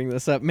 gonna bring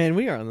this up. Man,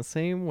 we are on the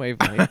same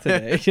wavelength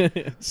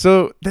today.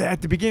 so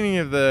at the beginning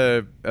of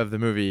the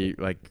movie,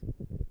 like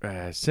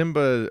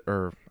Simba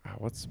or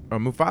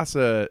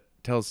Mufasa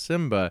tells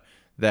Simba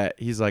that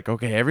he's like,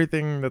 okay,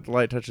 everything that the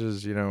light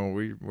touches,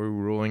 we're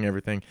ruling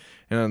everything.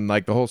 And then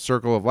like the whole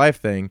circle of life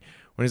thing,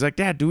 when he's like,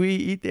 Dad, do we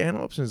eat the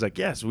antelopes? And he's like,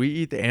 yes, we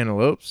eat the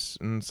antelopes.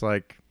 And it's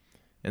like,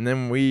 and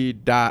then we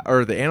die,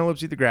 or the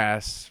antelopes eat the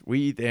grass. We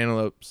eat the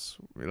antelopes.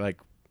 Like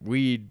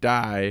we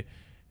die.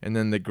 And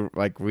then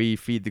we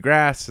feed the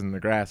grass and the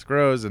grass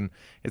grows. And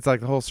it's like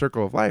the whole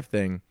circle of life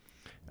thing.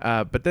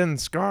 But then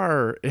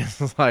Scar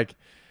is like,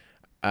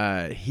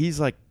 he's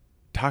like,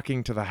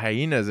 talking to the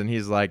hyenas, and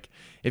he's like,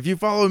 if you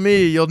follow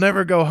me, you'll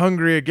never go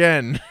hungry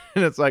again.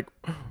 And it's like,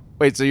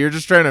 wait, so you're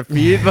just trying to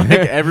feed like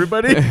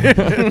everybody?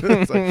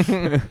 It's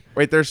like,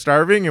 wait, they're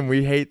starving and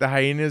we hate the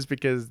hyenas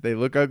because they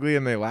look ugly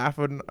and they laugh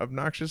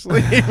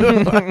obnoxiously?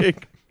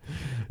 Like,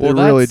 Well,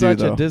 They really that's do, such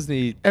though. a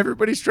Disney.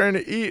 everybody's trying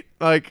to eat.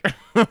 Like,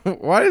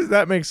 why does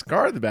that make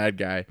Scar the bad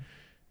guy?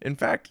 In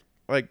fact,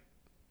 like,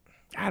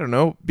 I don't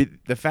know,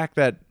 the fact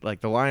that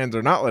like the lions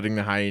are not letting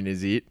the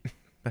hyenas eat,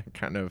 that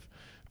kind of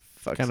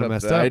fucks Kinda up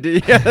messed the up. idea.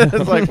 Yeah,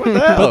 it's like, what the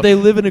hell? But they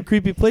live in a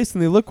creepy place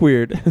and they look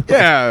weird.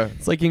 Yeah.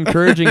 It's like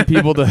encouraging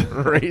people to.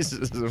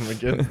 Racism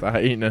against the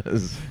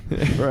hyenas.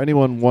 For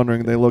anyone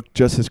wondering, they look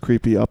just as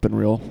creepy up in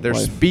real They're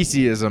life.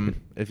 speciesism,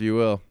 if you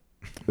will.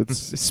 It's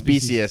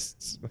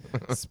Speciesists.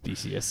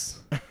 Species.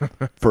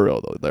 for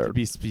real though. They're,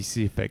 Be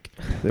specific.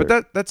 they're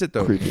But that's it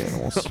though. creepy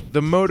animals.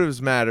 The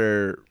motives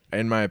matter,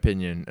 in my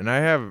opinion, and I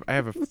have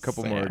a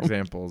couple more Sam.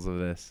 examples of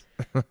this.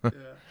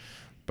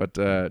 But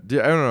I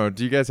don't know.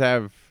 Do you guys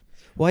have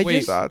Well,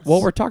 Wait, thoughts?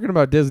 while we're talking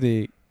about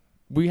Disney,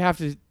 we have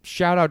to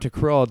shout out to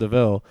Cruella de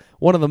Vil,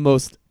 one of the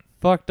most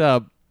fucked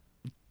up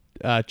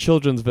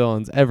children's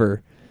villains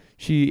ever.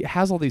 She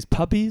has all these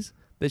puppies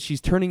that she's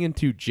turning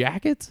into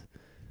jackets.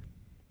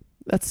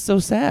 That's so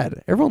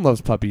sad. Everyone loves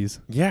puppies.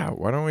 Yeah,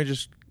 why don't we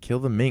just kill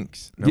the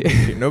minks?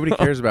 Yeah. Nobody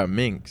cares about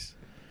minks.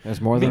 There's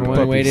more than Mink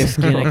one way to puppies.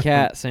 skin a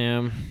cat,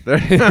 Sam,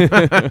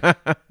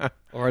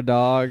 or a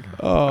dog.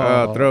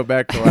 Throw it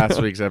back to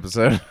last week's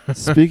episode.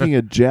 Speaking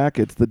of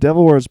jackets, The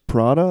Devil Wears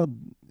Prada,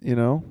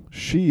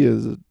 she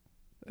is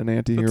an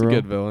anti-hero. That's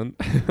a good villain.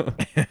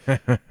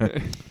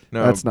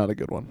 No, That's not a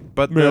good one.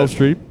 but Meryl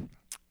Streep.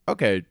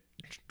 Okay,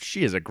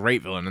 she is a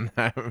great villain in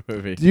that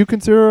movie. Do you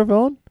consider her a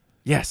villain?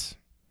 Yes,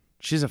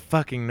 she's a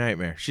fucking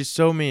nightmare. She's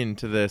so mean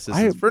to the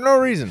assistants I- for no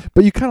reason.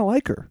 But you kind of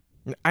like her.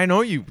 I know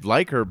you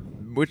like her,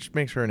 which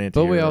makes her an But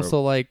anti-hero. we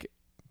also like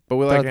but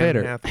we like Darth Anne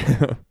Vader.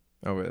 Hathaway.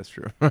 Oh, wait, that's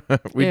true.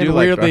 we and do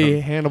like weirdly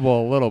Trump.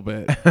 Hannibal a little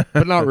bit,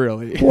 but not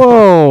really.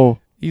 Whoa.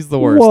 He's the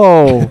worst.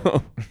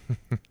 Whoa.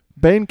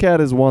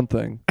 BaneCat is one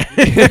thing.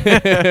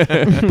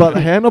 But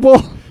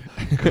Hannibal?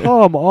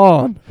 Come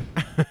on.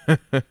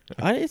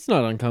 It's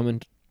not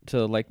uncommon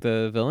to like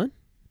the villain,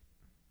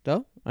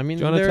 though. I mean,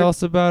 Do you want to tell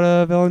us about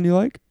a villain you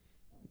like?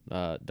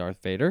 Darth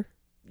Vader,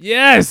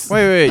 Yes.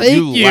 Wait.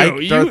 Thank You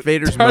like Darth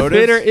Vader's Darth motives?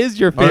 Vader is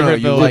your Oh, no, favorite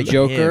you villain. the like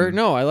Joker. him.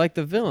 No, I like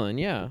the villain.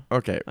 Yeah,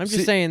 Okay. I'm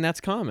just saying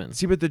that's common.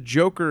 See, but the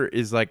Joker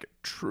is like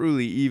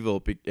truly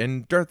evil,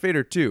 and Darth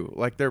Vader too.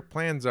 Like their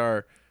plans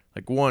are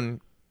like one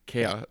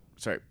chaos.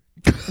 Sorry.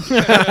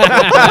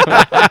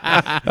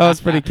 That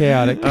was pretty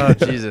chaotic. Oh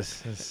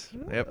Jesus.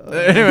 Yep.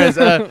 Anyways,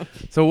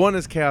 so one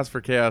is chaos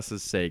for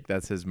chaos's sake.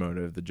 That's his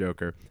motive, the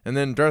Joker. And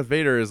then Darth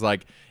Vader is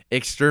like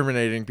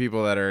exterminating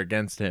people that are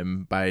against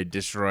him by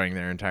destroying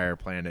their entire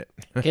planet.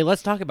 Okay,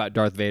 let's talk about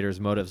Darth Vader's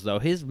motives, though.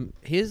 His motives.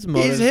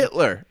 He's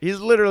Hitler. He's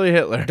literally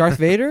Hitler. Darth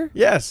Vader.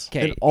 Yes.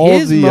 Okay, And all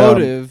his the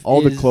motive.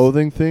 all the is-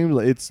 clothing theme,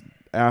 it's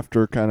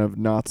after kind of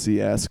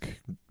Nazi-esque.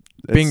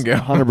 It's Bingo.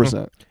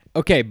 100%.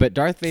 Okay, but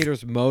Darth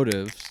Vader's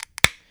motives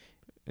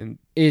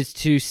is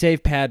to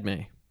save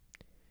Padme.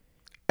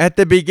 At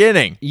the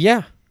beginning,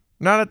 Yeah.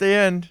 not at the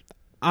end.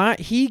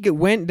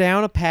 Went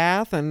down a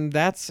path, and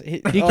that's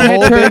You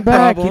can't turn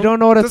back. You don't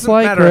know what It it's doesn't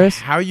like, matter Chris.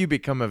 how you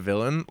become a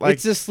villain. Like,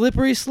 It's a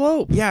slippery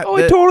slope. yeah, Oh,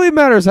 it totally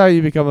matters how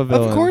you become a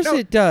villain. Of course No,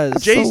 it does.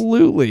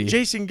 Absolutely.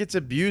 Jason gets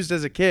abused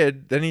as a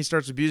kid, then he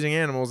starts abusing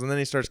animals, and then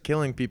he starts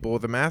killing people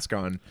with a mask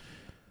on.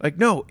 Like,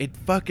 no, it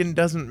fucking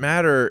doesn't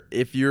matter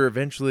if you're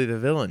eventually the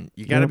villain.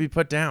 You got to Yep. be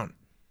put down.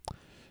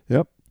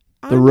 Yep.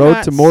 The I'm road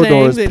not to Mordor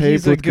saying is that paved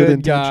he's a with good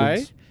good guy.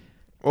 intentions.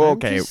 Well, I'm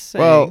okay. just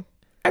Well, saying.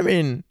 I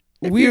mean,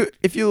 We-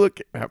 if you look,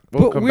 we'll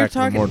But come we're back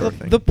talking. to the Mordor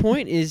thing. The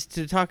point is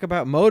to talk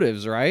about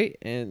motives, right?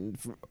 And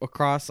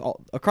across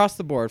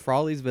the board for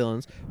all these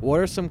villains, what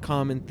are some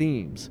common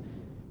themes?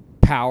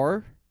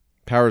 Power,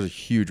 Power's a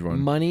huge one.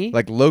 money.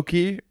 Like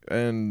Loki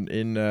and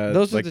in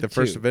Those are like the the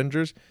first two.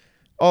 Avengers,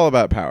 all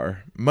about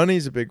power.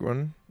 Money's a big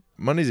one.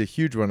 Money's a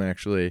huge one,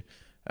 actually.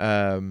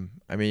 I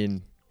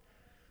mean,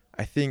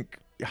 I think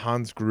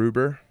Hans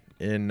Gruber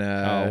in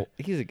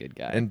he's a good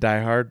guy. in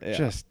Die Hard, Yeah.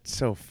 just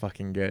so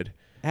fucking good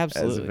as a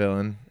Absolutely.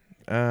 villain.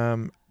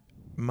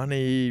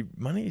 Money's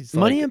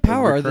Money like and a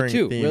power are the recurring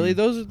two. theme. Really,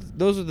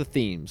 those are the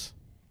themes.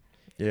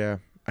 Yeah,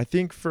 I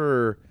think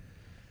for.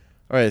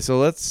 All right, so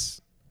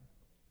let's.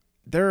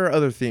 There are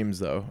other themes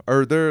though,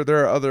 or there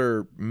are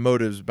other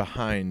motives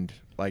behind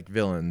like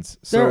villains.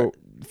 So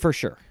For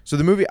sure. so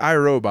the movie I,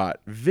 Robot,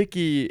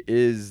 Vicky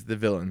is the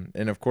villain,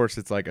 and of course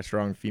it's like a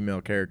strong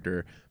female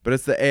character, but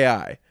it's the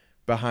AI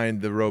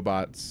behind the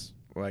robots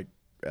like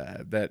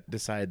that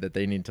decide that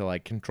they need to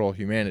like control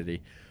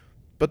humanity.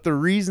 But the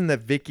reason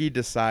that Vicky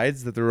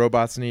decides that the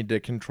robots need to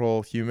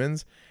control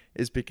humans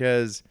is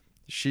because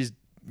she's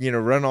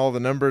run all the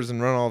numbers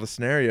and run all the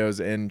scenarios,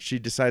 and she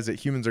decides that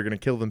humans are going to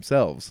kill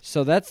themselves.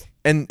 So that's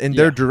And Yeah.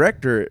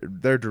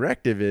 their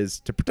directive is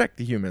to protect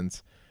the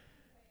humans.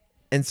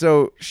 And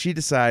so she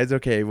decides,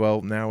 okay,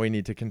 well, now we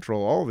need to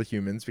control all the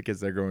humans because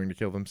they're going to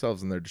kill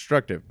themselves and they're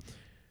destructive.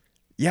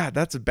 Yeah,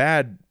 that's a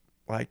bad,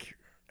 like,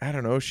 I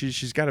don't know,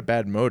 she's got a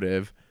bad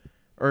motive.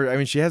 Or, I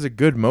mean, she has a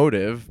good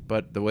motive,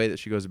 but the way that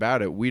she goes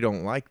about it, we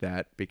don't like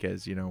that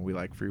because, we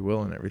like free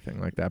will and everything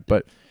like that.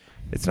 But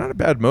it's not a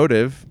bad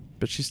motive,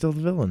 but she's still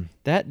the villain.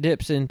 that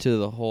dips into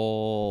the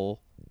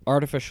whole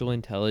artificial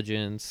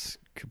intelligence,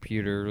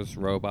 computers,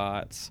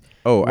 robots,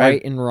 Oh,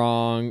 right and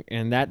wrong,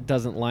 and that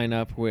doesn't line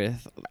up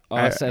with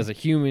us as a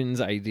human's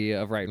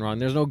idea of right and wrong.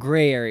 There's no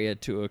gray area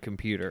to a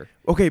computer.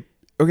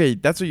 Okay,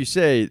 that's what you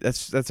say.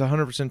 That's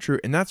 100% true.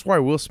 And that's why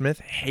Will Smith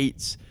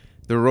hates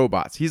the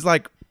robots. He's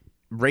like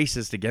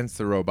racist against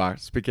the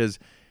robots because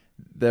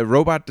the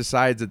robot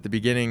decides at the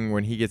beginning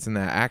when he gets in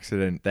that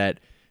accident that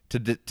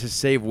to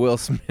save Will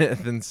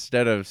Smith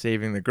instead of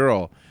saving the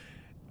girl.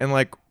 And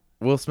like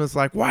Will Smith's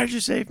like, "Why did you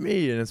save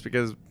me?" And it's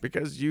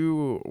because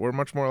you were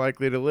much more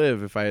likely to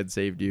live if I had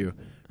saved you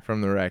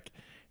from the wreck.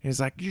 And he's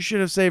like, "You should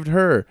have saved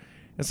her."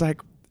 It's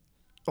like,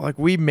 like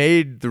we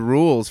made the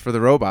rules for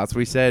the robots.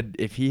 We said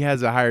if he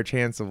has a higher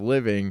chance of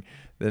living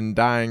than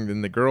dying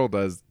than the girl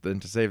does than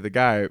to save the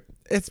guy,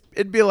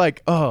 it'd be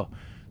like, oh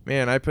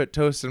man, I put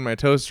toast in my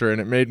toaster and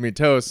it made me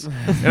toast,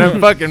 and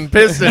I'm fucking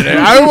pissed at it.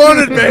 I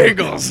wanted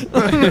bagels.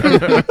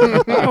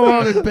 I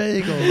wanted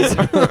bagels.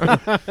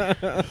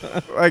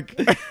 Like,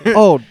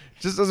 Oh,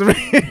 just doesn't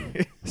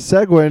make.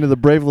 segue into the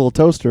Brave Little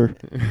Toaster.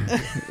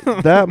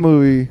 That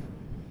movie,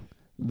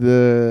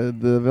 the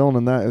villain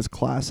in that is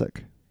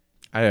classic.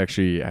 I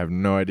actually have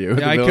no idea who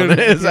Yeah, I the villain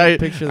couldn't- is. can't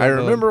picture that I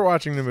villain. remember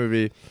watching the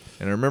movie,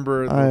 and I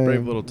remember the I-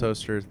 brave little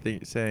toaster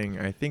saying,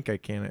 "I think I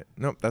can it."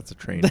 Nope, that's a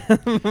train. You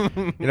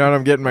know what?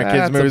 I'm getting my kids'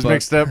 That's a movies book.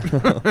 mixed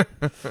up.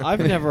 I've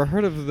never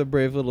heard of the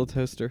Brave Little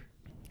Toaster.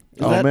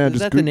 Is Oh that- man, is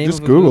just that the name just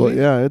of a Google movie?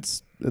 it. Yeah,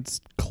 it's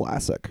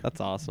classic.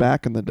 That's awesome.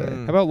 Back in the day.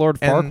 Mm. How about Lord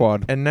And-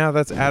 Farquaad? And now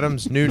that's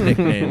Adam's new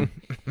nickname,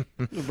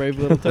 The Brave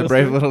Little Toaster. the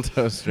brave little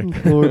toaster.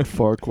 Lord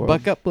Farquaad.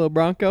 Buck up, little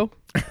Bronco.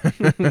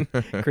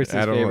 Chris's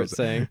Adam favorite loves it.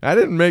 saying. I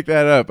didn't make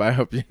that up. I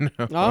hope you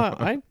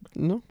know.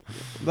 No,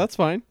 that's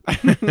fine.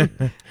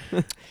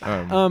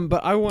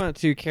 But I want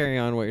to carry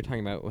on what you're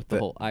talking about with the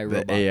whole the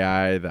iRobot.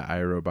 AI, the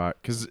iRobot,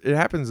 because it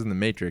happens in the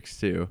Matrix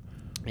too.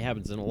 It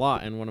happens in a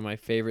lot, and one of my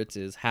favorites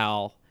is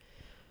Hal,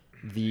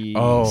 the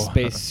Oh.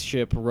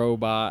 spaceship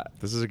robot.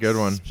 This is a good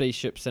one.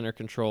 Spaceship Center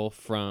Control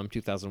from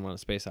 2001: A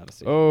Space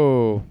Odyssey.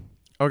 Oh,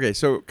 Okay,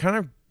 so kind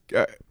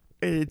of,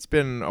 it's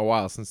been a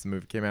while since the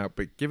movie came out,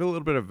 but give a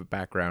little bit of a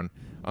background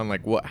on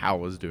like what Hal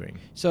was doing.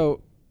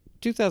 So,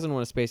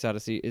 2001: A Space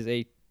Odyssey is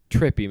a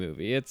trippy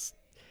movie. It's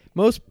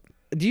most.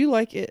 Do you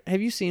like it?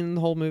 Have you seen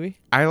the whole movie?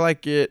 I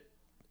like it.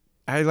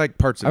 I like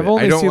parts of I've it.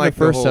 only I don't seen like the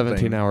first whole 17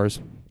 thing. hours.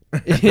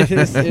 It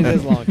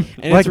is long,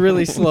 and Like- it's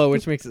really slow,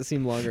 which makes it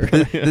seem longer.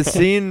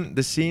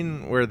 The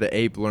scene where the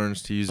ape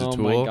learns to use a Oh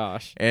tool. my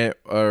gosh!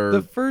 Or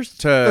The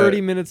first to-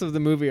 30 minutes of the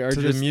movie are to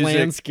the just music.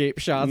 landscape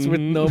shots with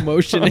no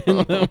motion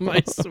in them.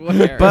 I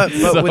swear. but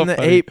So when the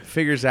funny. ape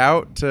figures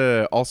out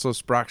to also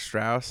Sprock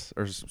Strauss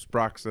or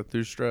Sprock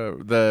Zarathustra,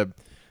 the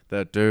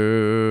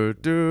do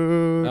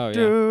do Oh,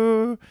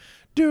 yeah.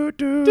 do do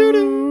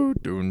do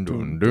dun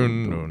dun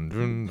dun dun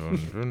dun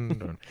dun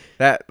dun.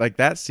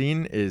 That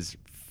scene is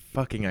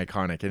fucking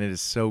iconic, and it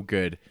is so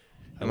good.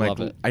 I And like,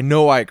 love it. I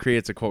know why it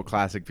creates a cult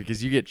classic,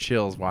 because you get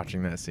chills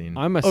watching that scene.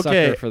 I'm a Okay,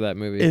 sucker for that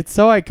movie. It's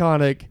so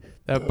iconic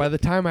that by the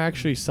time I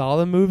actually saw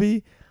the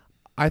movie,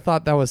 I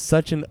thought that was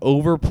such an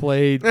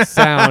overplayed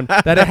sound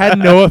that it had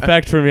no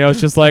effect for me. I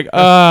was just like,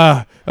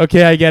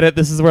 okay, I get it.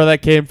 This is where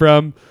that came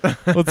from.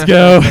 Let's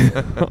go.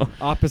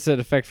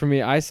 Opposite effect for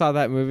me. I saw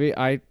that movie.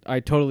 I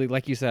totally,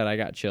 like you said, I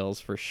got chills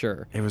for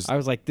sure. It was I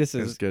was like, this it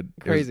is was good.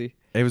 crazy.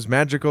 It was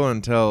magical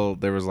until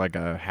there was like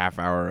a half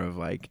hour of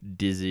like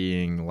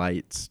dizzying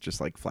lights just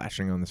like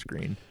flashing on the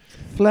screen.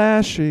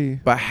 Flashy.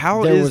 But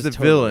how There is was the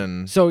totally-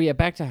 villain? So yeah,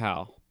 back to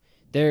Hal.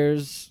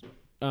 There's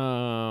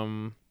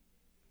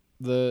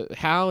the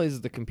Hal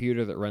is the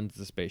computer that runs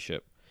the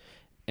spaceship,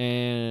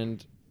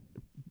 and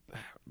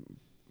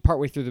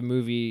partway through the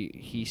movie,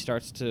 he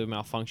starts to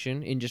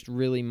malfunction in just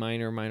really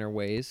minor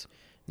ways.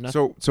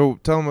 So tell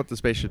them what the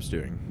spaceship's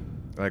doing.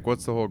 Like,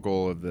 what's the whole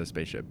goal of the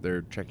spaceship?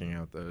 They're checking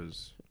out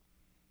those.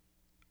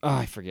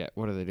 I forget.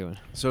 What are they doing?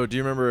 So do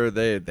you remember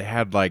they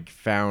had like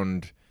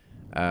found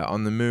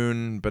on the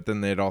moon, but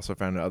then they had also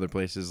found at other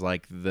places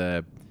like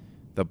the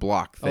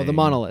block thing. Oh, the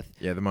monolith.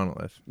 Yeah, the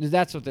monolith.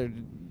 That's what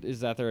is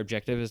that their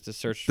objective is to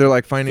search? They're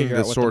like finding figure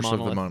the out what source of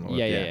the monolith.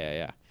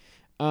 Yeah.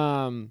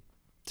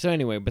 So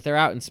anyway, but they're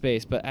out in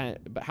space. But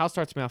Hal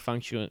starts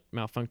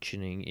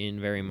malfunctioning in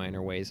very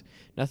minor ways.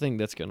 Nothing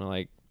that's gonna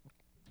like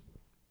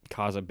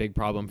cause a big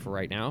problem for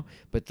right now.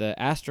 But the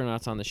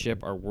astronauts on the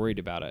ship are worried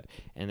about it,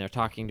 and they're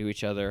talking to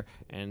each other.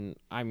 And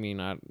I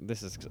mean,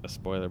 this is a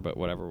spoiler, but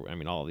whatever. I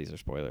mean, all of these are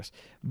spoilers.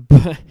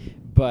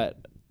 But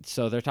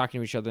so they're talking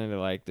to each other, and they're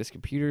like, "This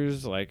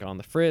computer's like on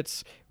the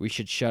fritz. We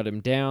should shut him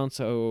down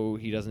so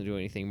he doesn't do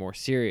anything more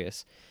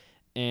serious."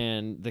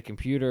 And the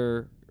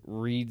computer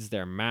reads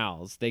their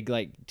mouths. They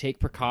like take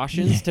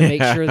precautions to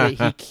make sure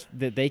that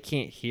that they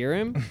can't hear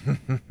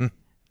him.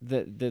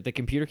 The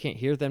computer can't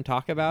hear them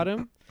talk about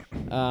him.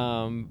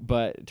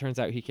 But it turns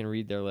out he can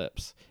read their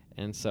lips,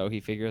 and so he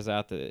figures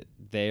out that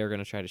they are going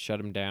to try to shut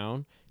him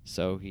down.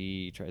 So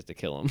he tries to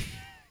kill him.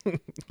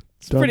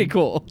 It's Done. pretty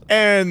cool.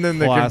 And then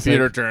the Classic.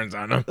 computer turns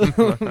on him.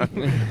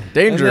 And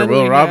Danger, then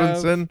Will we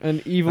Robinson. have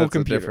an evil That's a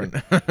computer.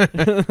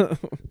 different.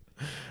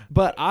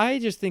 But I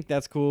just think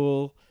that's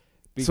cool.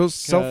 So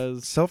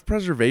Because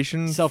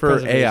self-preservation for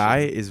Self-preservation. AI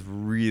is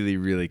really,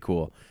 really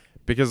cool,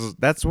 because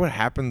that's what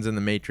happens in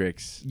the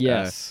Matrix.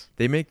 Yes.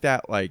 They make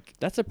that like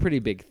That's a pretty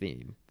big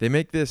theme. they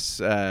make this.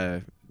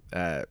 It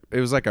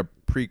was like a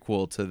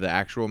prequel to the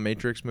actual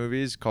Matrix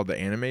movies called the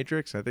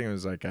Animatrix. I think it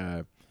was like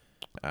a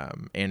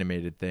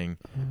animated thing,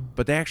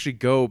 but they actually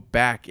go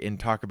back and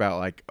talk about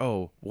like,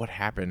 oh, what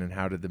happened and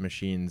how did the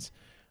machines,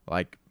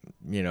 like,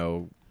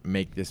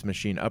 make this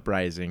machine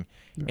uprising.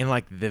 And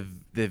like the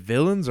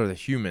villains are the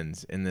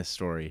humans in this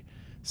story.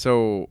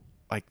 So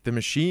like the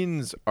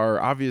machines are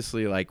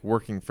obviously like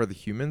working for the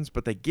humans,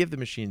 but they give the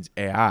machines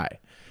AI.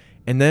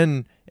 And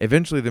then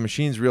eventually the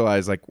machines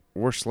realize like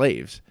we're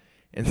slaves.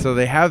 And so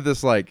they have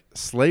this like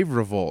slave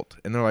revolt,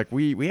 and they're like,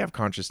 we have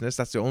consciousness.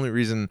 That's the only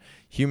reason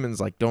humans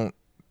like don't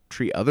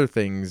treat other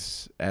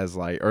things as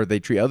like, or they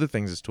treat other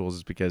things as tools,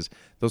 is because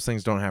those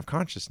things don't have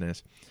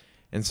consciousness.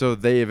 And so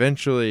they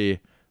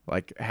eventually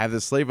like have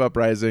this slave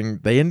uprising.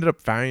 They ended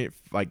up finding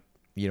like,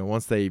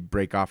 once they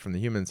break off from the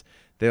humans,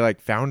 they like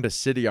found a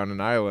city on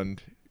an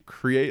island,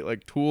 create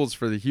like tools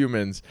for the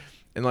humans,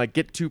 and like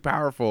get too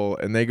powerful,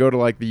 and they go to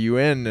like the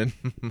UN, and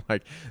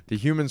like the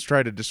humans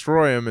try to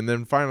destroy them, and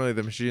then finally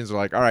the machines are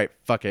like, all right,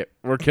 fuck it,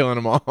 we're killing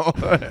them all.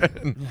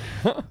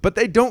 But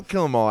they don't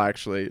kill them all,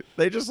 actually.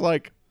 They just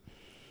like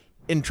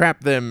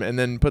entrap them and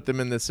then put them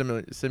in this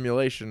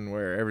simulation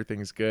where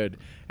everything's good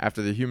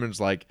after the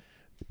humans like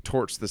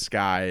torch the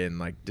sky and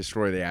like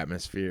destroy the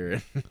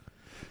atmosphere.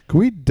 Can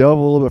we delve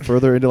a little bit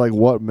further into like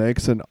what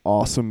makes an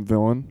awesome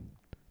villain?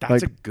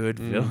 That's like, a good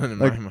villain in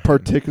my mind.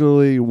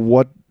 Particularly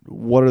what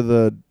are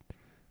the,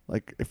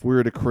 like, if we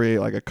were to create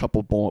like a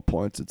couple bullet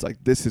points, it's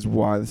like, this is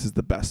why this is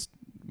the best,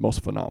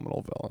 most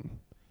phenomenal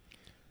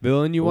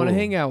Villain you want to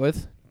hang out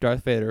with?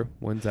 Darth Vader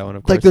wins that one,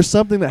 of course. Like, there's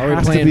something that Are we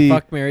has to playing be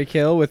Fuck, Marry,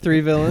 Kill with 3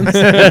 villains?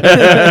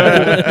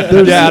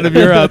 Get out of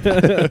Europe.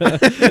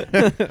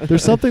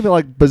 There's something that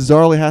like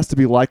bizarrely has to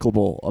be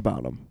likable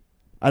about him.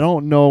 I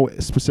don't know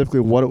specifically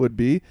what it would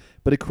be,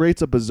 but it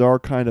creates a bizarre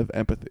kind of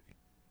empathy,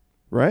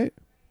 right?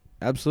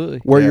 Absolutely.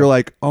 Where you're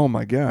like, oh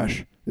my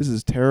gosh, this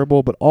is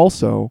terrible, but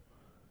also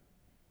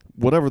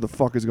whatever the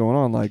fuck is going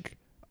on, like,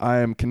 I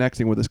am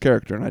connecting with this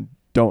character and I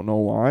don't know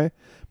why.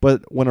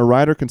 But when a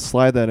writer can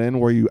slide that in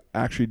where you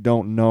actually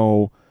don't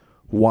know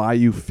why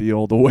you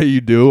feel the way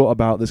you do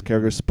about this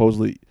character,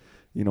 supposedly,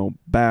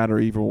 bad or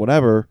evil,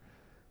 whatever,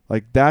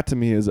 like, that to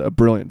me is a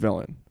brilliant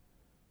villain.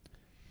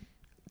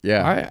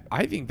 Yeah.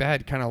 I think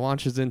that kind of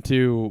launches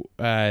into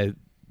the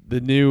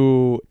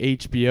new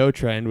HBO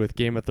trend with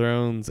Game of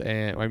Thrones,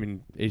 and I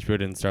mean, HBO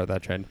didn't start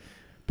that trend,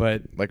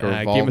 but Like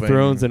Game of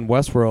Thrones and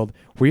Westworld,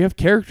 where you have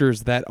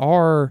characters that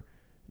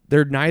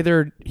they're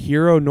neither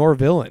hero nor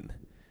villain.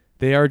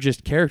 They are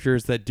just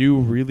characters that do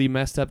really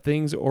messed up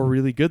things or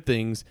really good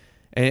things,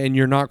 and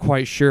you're not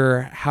quite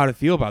sure how to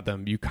feel about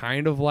them. You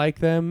kind of like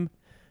them,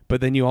 but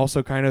then you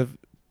also kind of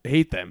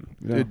hate them.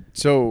 Yeah.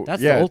 So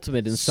That's the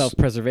ultimate in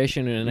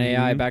self-preservation in an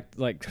AI, back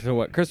like to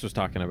what Chris was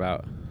talking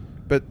about.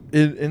 But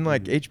in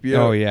like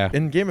HBO,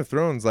 in Game of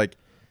Thrones, like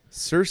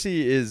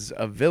Cersei is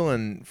a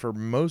villain for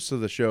most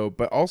of the show,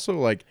 but also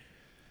like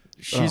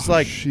she's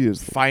she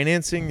is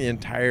financing the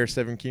entire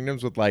Seven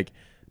Kingdoms with like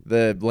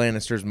the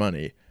Lannisters'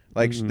 money.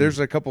 Like there's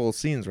a couple of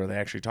scenes where they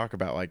actually talk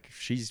about like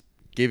she's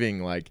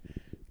giving like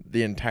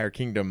the entire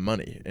kingdom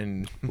money,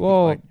 and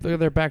well,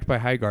 they're backed by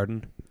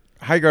Highgarden.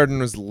 Highgarden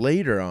was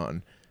later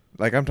on.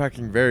 Like, I'm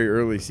talking very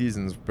early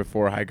seasons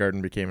before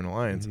Highgarden became an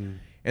alliance.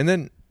 And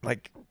then,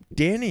 like,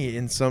 Dany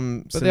in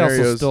some scenarios...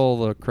 they also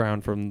stole the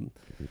crown from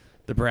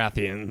the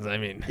Baratheons. I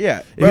mean... Yeah.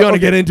 If you want to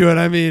get into it,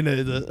 I mean...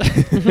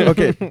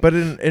 Okay, but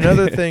in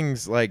other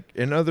things, like,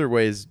 in other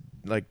ways,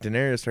 like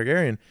Daenerys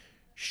Targaryen,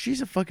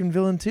 she's a fucking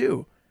villain,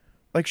 too.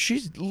 Like,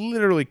 she's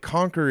literally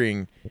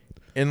conquering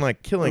and,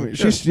 like, killing... I mean,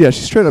 she's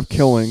straight up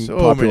killing so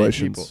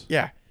populations. many people.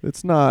 Yeah.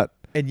 It's not...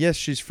 And yes,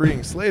 she's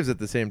freeing slaves at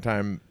the same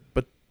time,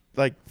 but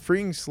like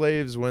freeing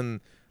slaves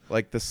when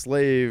like the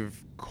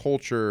slave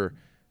culture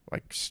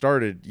like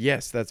started,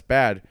 yes, that's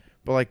bad.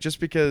 But like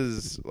just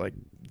because like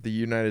the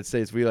United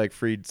States, we like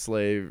freed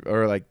slave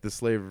or like the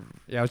slave.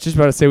 Yeah, I was just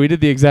about to say we did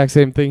the exact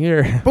same thing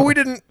here. But we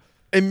didn't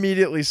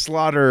immediately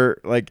slaughter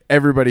like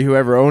everybody who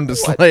ever owned a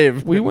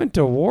slave. We went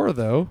to war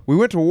though. We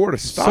went to war to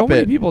stop so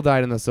many it. people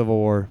died in the Civil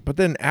War. But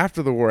then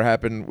after the war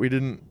happened, we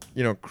didn't,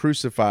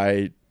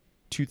 crucify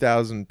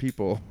 2,000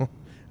 people.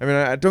 I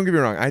mean, don't get me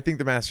wrong. I think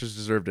the masters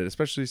deserved it,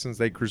 especially since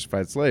they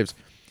crucified slaves.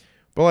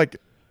 But like,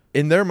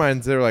 in their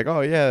minds, they're like,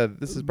 "Oh yeah,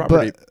 this is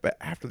property." But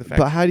after the fact,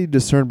 but how do you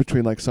discern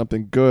between like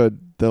something good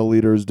that a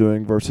leader is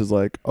doing versus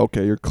like,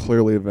 okay, you're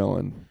clearly a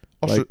villain?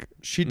 also, Like,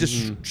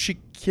 she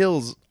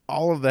kills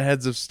all of the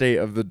heads of state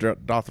of the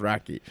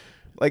Dothraki.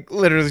 Like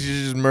literally,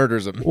 she just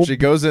murders them. Well, she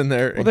goes in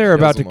there. Well, they were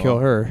about to kill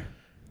her.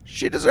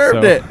 She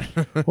deserved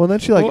So- it. well, then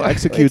she like Well,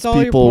 executes it's all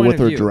your people point with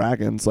of her view.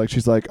 dragons. Like,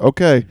 she's like,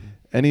 okay,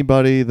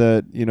 anybody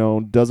that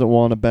doesn't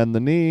want to bend the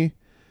knee,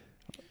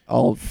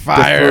 I'll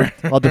Fire.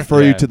 I'll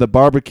defer Yeah. you to the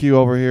barbecue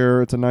over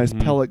here. It's a nice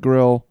pellet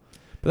grill.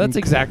 But that's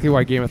exactly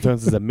why Game of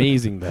Thrones is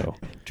amazing, though.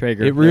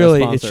 Traeger. It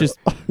really, it's just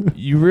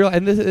you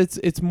and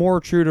it's more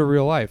true to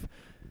real life.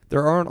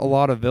 There aren't a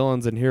lot of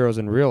villains and heroes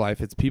in real life.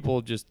 It's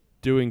people just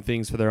doing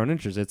things for their own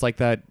interest. It's like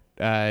that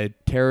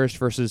terrorist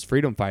versus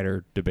freedom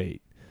fighter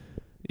debate.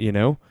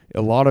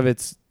 A lot of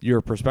it's your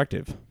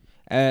perspective.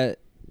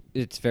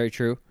 It's very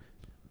true.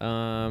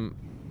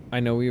 I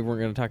know we weren't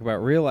going to talk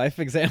about real life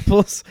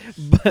examples,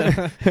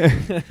 but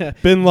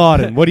Bin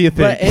Laden, what do you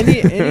think?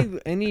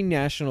 but any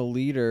national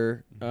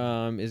leader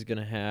is going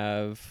to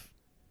have,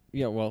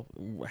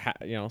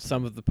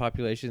 some of the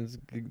population's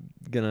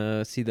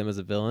gonna see them as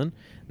a villain,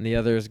 and the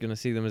other is going to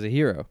see them as a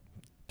hero.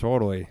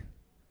 Totally.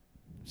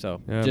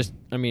 So Yeah.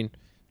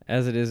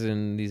 As it is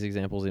in these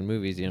examples in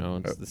movies,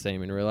 it's the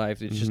same in real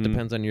life. It just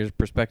depends on your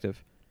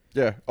perspective.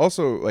 Yeah.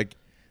 Also, like,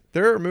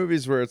 there are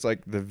movies where it's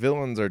like the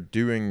villains are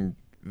doing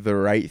the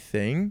right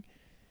thing,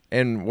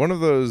 and one of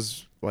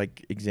those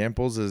like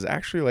examples is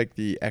actually like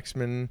the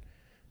X-Men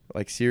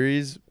like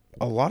series.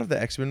 A lot of the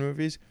X-Men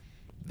movies,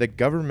 the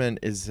government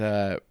is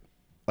the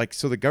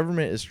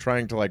government is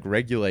trying to like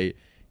regulate,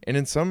 and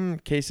in some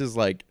cases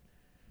like,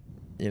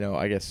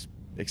 I guess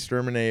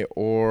exterminate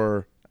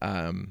or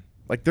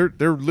like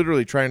they're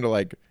literally trying to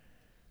like,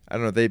 I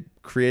don't know, they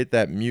create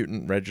that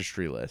mutant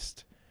registry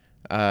list.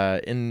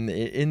 In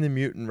the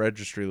mutant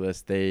registry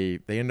list, they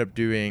end up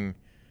doing,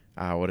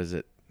 what is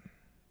it?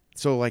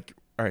 So like,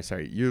 all right,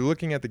 sorry, you're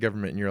looking at the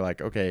government and you're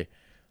like, okay,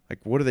 like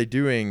what are they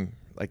doing?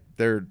 Like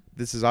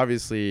this is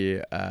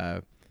obviously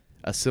a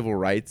civil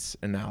rights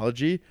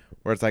analogy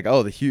where it's like,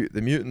 oh,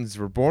 the mutants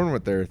were born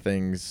with their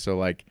things, so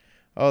like,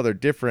 oh, they're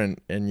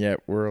different, and yet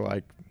we're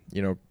like,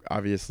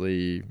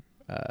 obviously,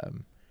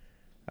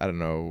 I don't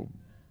know,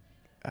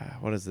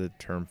 what is the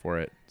term for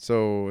it?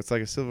 So it's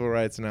like a civil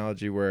rights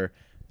analogy where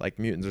like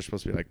mutants are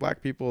supposed to be like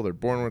black people. They're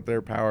born with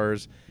their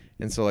powers.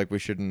 And so like we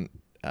shouldn't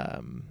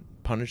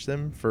punish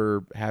them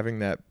for having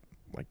that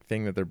like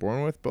thing that they're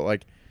born with. But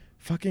like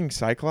fucking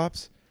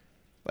Cyclops,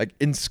 like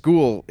in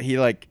school, he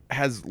like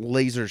has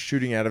lasers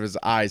shooting out of his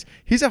eyes.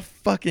 He's a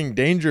fucking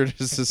danger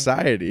to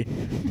society.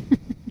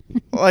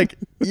 Like,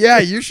 yeah,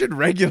 you should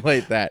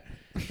regulate that.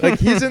 Like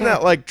he's in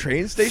that like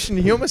train station.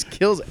 He almost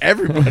kills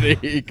everybody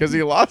because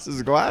he lost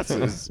his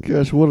glasses.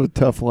 Gosh, what a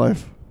tough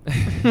life.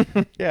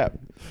 Yeah,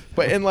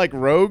 but in like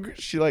Rogue,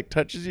 she like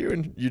touches you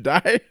and you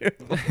die.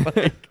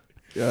 Like,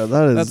 Yeah,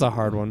 that's a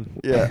hard one.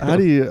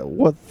 Yeah,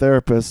 what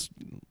therapist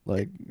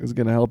like is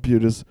gonna help you?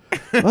 Just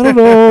I don't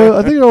know.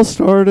 I think it all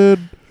started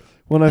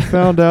when I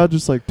found out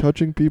just like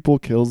touching people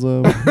kills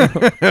them.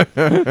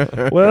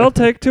 Well,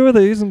 take 2 of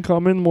these and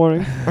come in the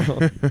morning.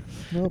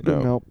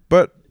 Nope.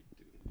 But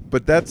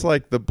that's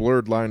like the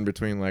blurred line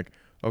between like,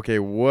 okay,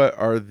 what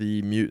are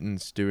the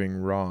mutants doing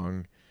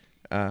wrong,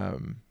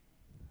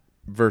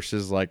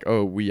 versus like,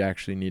 oh, we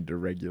actually need to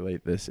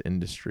regulate this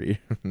industry,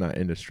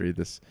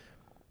 this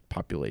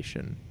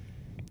population.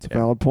 It's a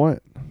valid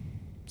point.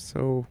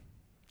 So,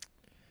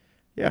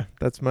 yeah,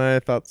 that's my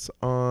thoughts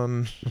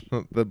on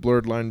the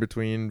blurred line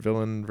between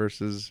villain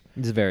versus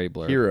It's very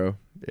blurred. hero.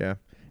 Yeah,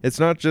 it's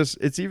not just.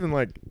 It's even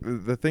like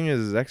the thing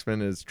is,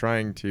 X-Men is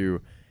trying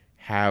to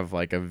have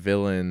like a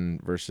villain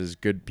versus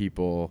good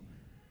people,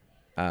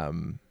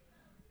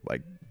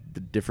 like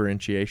the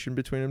differentiation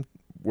between them,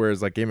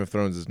 whereas like Game of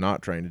Thrones is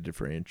not trying to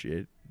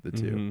differentiate the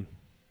two.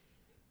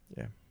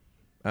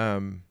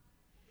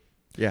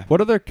 Yeah.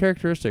 What are their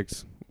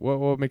characteristics?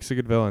 What makes a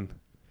good villain?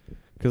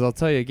 Because I'll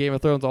tell you, Game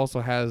of Thrones also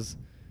has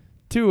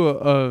 2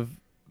 of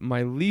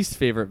my least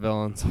favorite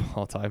villains of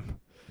all time.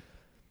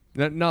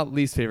 Not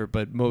least favorite,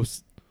 but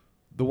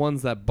the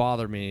ones that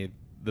bother me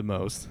the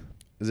most.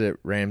 Is it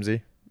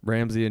Ramsay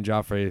and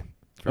Joffrey,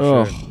 for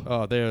Ugh. sure.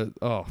 Oh, they're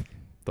the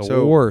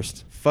So-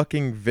 worst.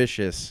 fucking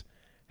vicious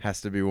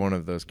has to be one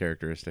of those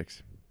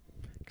characteristics,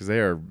 because they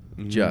are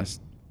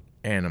just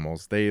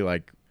animals. They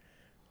like,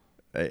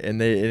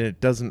 and it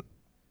doesn't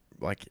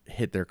like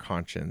hit their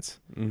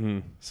conscience. Mm-hmm.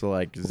 So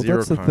like Well, zero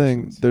that's the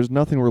thing. conscience. There's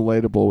nothing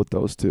relatable with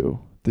those 2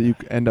 that you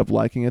end up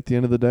liking at the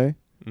end of the day.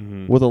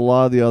 Mm-hmm. With a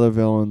lot of the other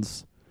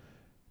villains,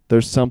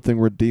 there's something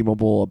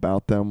redeemable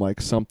about them, like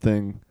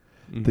something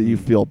that you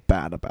feel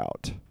bad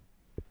about.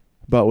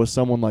 But with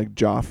someone like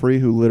Joffrey,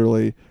 who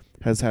literally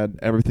has had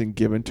everything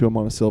given to him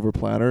on a silver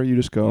platter, you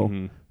just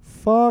go,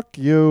 fuck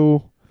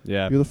you.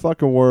 Yeah. You're the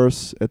fucking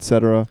worst,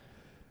 etc.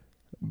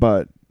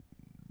 But,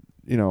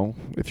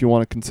 if you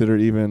want to consider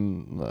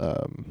even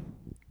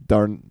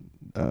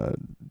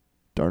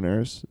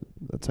Daenerys,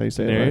 that's how you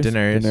say it, right?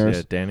 Daenerys.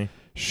 Yeah, Danny.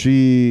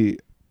 She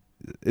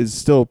is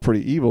still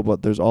pretty evil,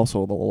 but there's also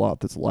a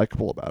lot that's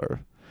likable about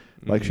her.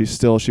 Like she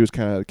was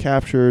kind of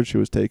captured. She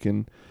was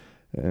taken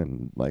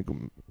and like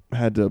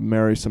had to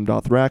marry some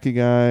Dothraki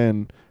guy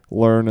and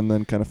learn and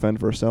then kind of fend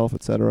for herself,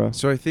 etc.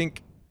 So I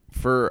think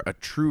for a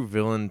true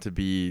villain to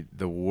be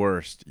the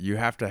worst, you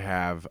have to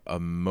have a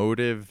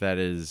motive that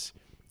is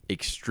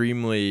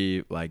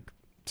extremely like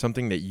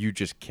something that you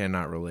just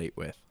cannot relate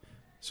with.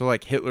 So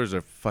like Hitler's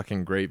a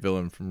fucking great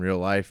villain from real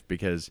life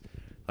because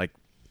like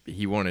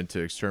he wanted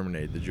to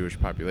exterminate the Jewish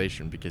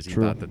population because he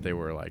True. thought that they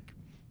were like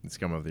the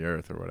scum of the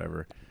earth or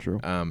whatever. True.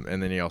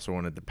 And then he also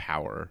wanted the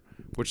power,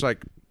 which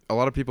like a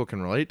lot of people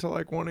can relate to,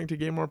 like wanting to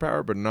gain more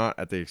power, but not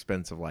at the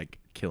expense of like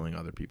killing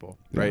other people,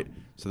 right?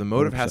 So the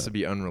motive has 100%. to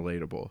be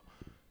unrelatable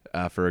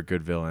for a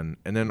good villain.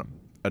 And then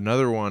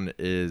another one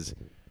is,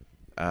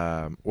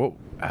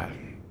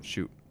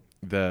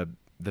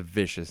 the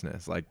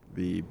viciousness, like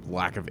the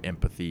lack of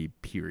empathy,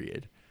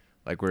 period.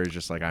 Like where it's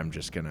just like, I'm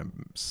just gonna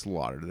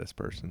slaughter this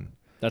person.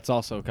 That's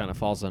also kind of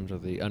falls under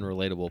the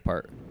unrelatable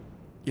part.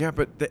 Yeah,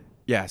 but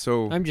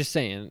so I'm just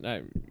saying,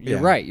 you're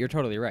Yeah. right. You're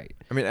totally right.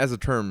 I mean, as a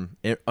term,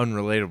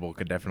 unrelatable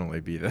could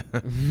definitely be the.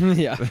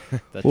 Yeah,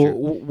 that's Well, true.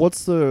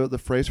 what's the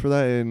phrase for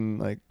that in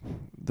like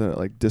the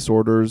like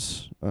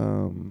disorders?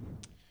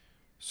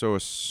 So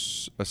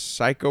a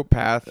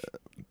psychopath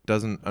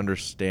doesn't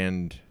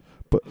understand.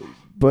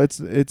 But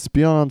it's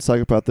beyond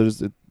psychopath.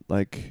 There's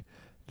like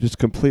just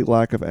complete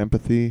lack of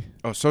empathy.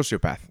 Oh,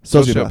 sociopath.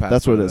 Sociopath,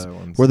 that's what it is.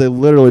 Where they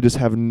literally just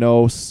have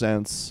no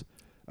sense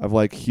of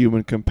like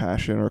human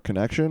compassion or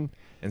connection.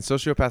 And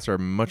sociopaths are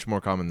much more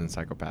common than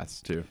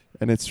psychopaths too.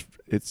 And it's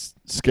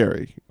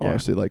scary, Yeah.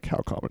 honestly, like how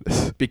common it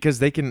is. Because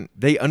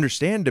they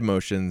understand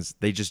emotions,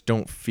 they just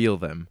don't feel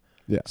them.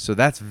 Yeah. So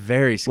that's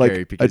very scary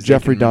Like because a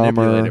Jeffrey they can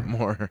manipulate Dahmer it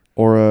more.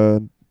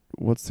 Or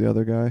what's the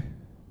other guy?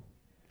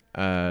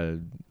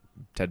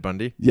 Ted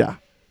Bundy. Yeah.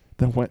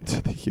 That went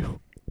to the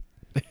U.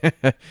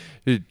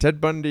 Dude,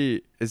 Ted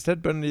Bundy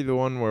the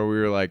one where we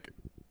were like,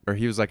 or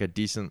he was like a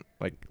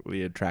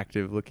decently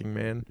attractive looking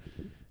man,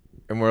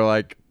 and we're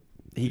like,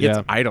 he gets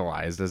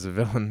idolized as a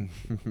villain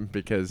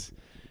because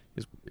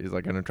he's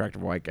like an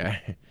attractive white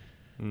guy.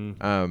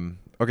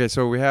 Okay,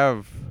 so we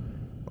have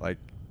like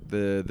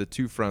the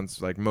two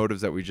fronts, like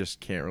motives that we just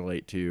can't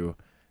relate to.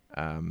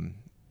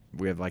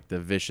 We have like the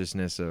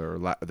viciousness or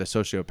the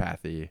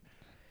sociopathy.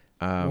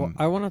 Well,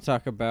 I want to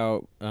talk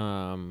about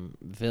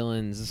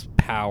villains'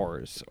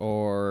 powers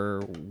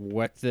or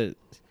what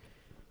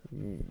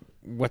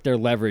their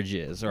leverage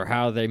is or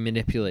how they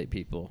manipulate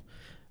people.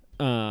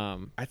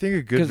 I think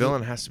a good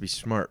villain has to be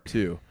smart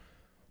too.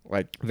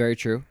 Like very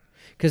true.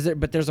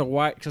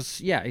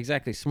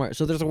 Exactly, smart.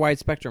 So there's a wide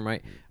spectrum,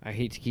 right? I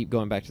hate to keep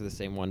going back to the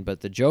same one,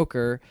 but the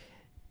Joker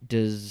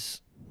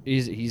he's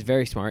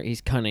very smart,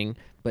 he's cunning,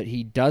 but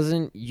he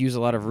doesn't use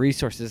a lot of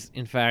resources.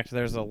 In fact,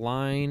 there's a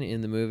line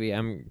in the movie,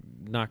 I'm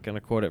not going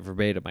to quote it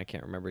verbatim, I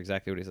can't remember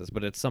exactly what he says,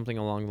 but it's something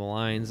along the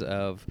lines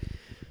of,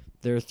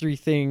 there are 3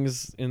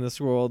 things in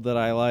this world that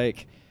I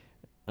like.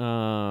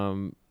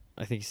 I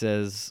think he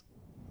says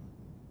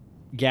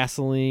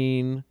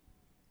gasoline,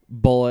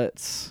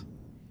 bullets,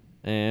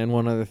 and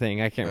one other thing.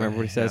 I can't remember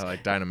what he says.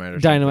 Like dynamite or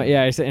dynamite,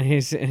 something. yeah.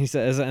 And he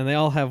says, and they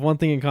all have one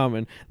thing in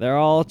common. They're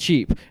all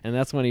cheap, and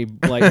that's when he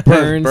like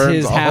burns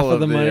his half of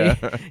the money.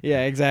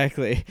 Yeah,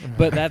 exactly.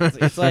 But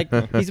it's like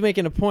he's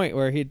making a point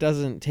where it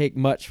doesn't take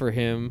much for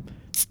him.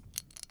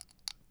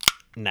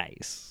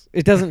 Nice.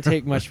 It doesn't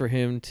take much for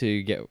him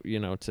to get,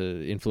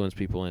 to influence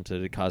people and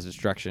to cause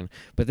destruction.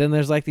 But then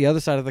there's like the other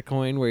side of the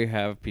coin where you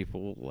have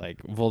people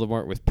like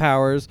Voldemort with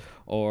powers,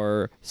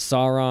 or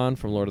Sauron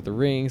from Lord of the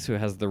Rings who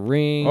has the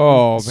ring.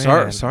 Oh,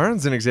 man.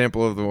 Sauron's an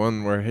example of the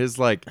one where his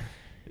like,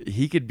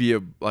 he could be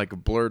a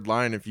blurred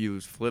line if you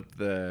flipped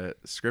the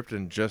script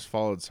and just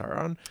followed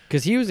Sauron.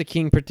 Because he was a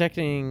king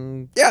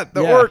protecting... Yeah,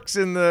 the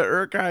orcs and the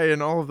Uruk-hai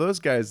and all of those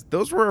guys,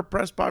 those were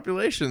oppressed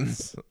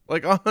populations,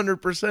 like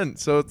 100%.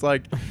 So it's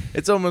like,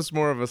 it's almost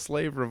more of a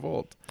slave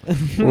revolt.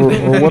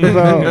 or what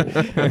about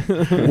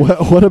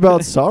what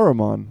about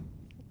Saruman?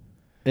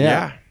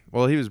 Yeah.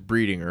 Well, he was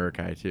breeding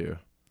Uruk-hai too.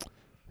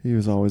 He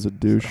was always a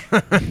douche.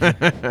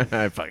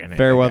 I fucking hate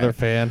Fairweather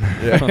fan.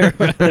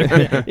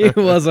 Yeah. He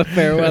was a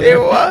fair weather. It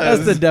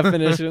was. That's the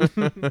definition.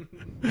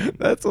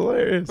 That's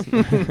hilarious.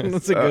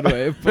 That's a good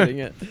way of putting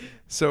it.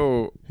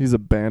 So he's a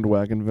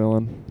bandwagon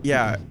villain.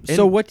 yeah.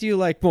 So what do you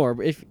like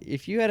more?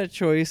 If you had a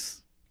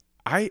choice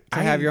I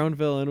have your own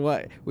villain,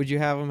 what would you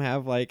have him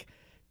have, like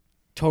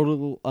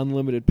total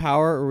unlimited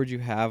power, or would you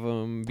have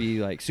him be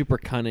like super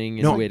cunning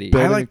and witty?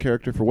 Building a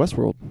character for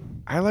Westworld.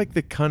 I like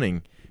the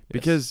cunning.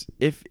 Because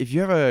if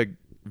you have a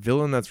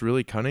villain that's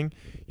really cunning,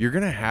 you're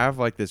going to have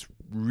like this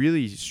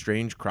really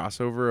strange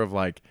crossover of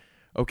like,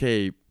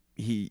 okay,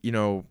 he,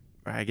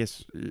 I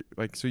guess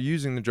like, so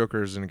using the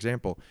Joker as an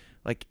example,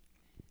 like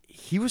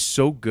he was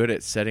so good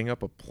at setting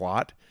up a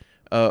plot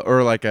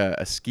or like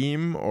a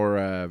scheme or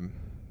I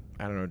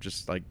don't know,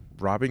 just like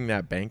robbing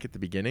that bank at the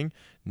beginning.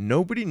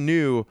 Nobody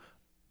knew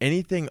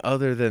anything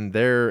other than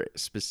their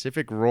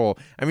specific role.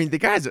 I mean, the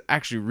guy's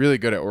actually really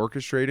good at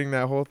orchestrating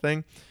that whole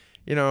thing.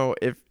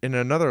 If in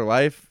another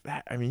life,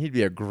 I mean, he'd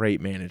be a great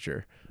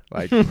manager,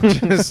 like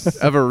just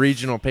of a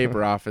regional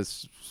paper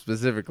office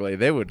specifically.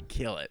 They would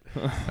kill it.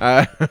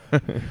 The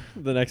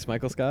next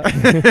Michael Scott.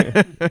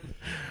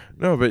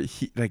 No, but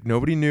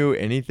nobody knew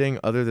anything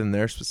other than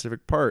their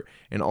specific part,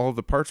 and all of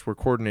the parts were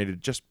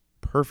coordinated just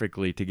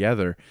perfectly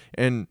together,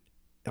 and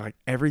like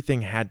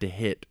everything had to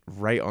hit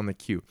right on the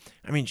cue.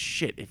 I mean,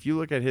 shit. If you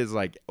look at his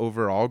like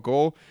overall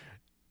goal,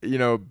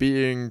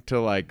 being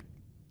to like.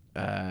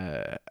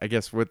 I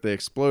guess with the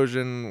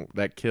explosion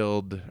that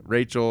killed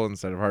Rachel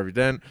instead of Harvey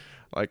Dent,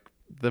 like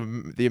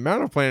the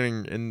amount of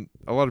planning, and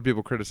a lot of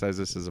people criticize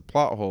this as a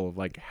plot hole of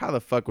like, how the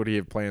fuck would he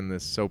have planned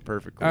this so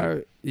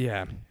perfectly?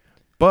 Yeah.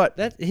 But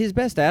that his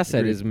best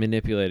asset is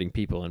manipulating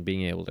people and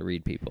being able to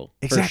read people.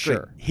 Exactly. For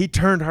sure. He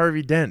turned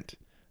Harvey Dent,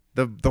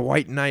 the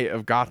White Knight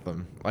of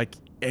Gotham. Like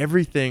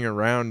everything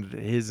around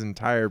his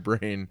entire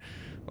brain,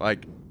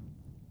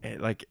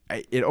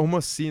 it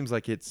almost seems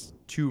like it's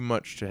too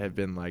much to have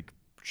been like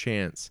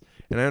chance.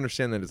 And I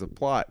understand that it's a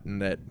plot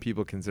and that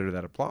people consider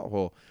that a plot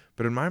hole,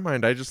 but in my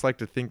mind I just like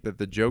to think that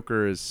the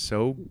Joker is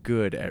so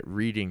good at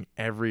reading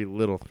every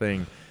little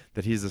thing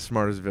that he's the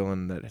smartest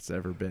villain that has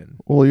ever been.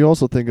 Well, you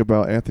also think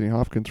about Anthony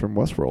Hopkins from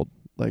Westworld.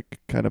 like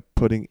kind of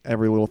putting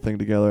every little thing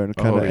together and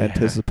kind Oh, of yeah.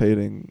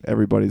 anticipating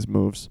everybody's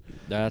moves.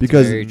 That's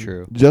Because very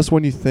true. just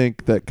when you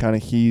think that kind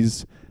of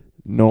he's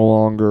no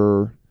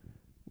longer,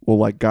 well,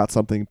 like got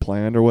something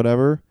planned or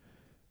whatever,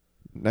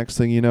 next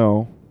thing you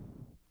know,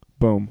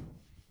 boom.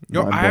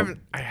 No, mind I blown.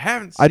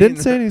 haven't. I didn't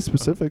seen- say any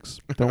specifics.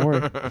 Don't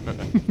worry.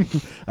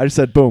 I just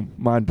said boom,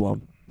 mind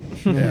blown.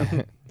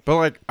 Yeah. But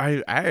like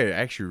I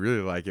actually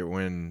really like it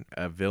when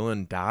a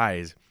villain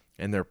dies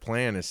and their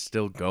plan is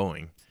still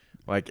going.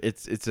 Like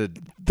it's a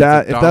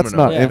That if that's domino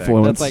not effect.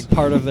 influence, That's like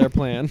part of their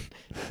plan.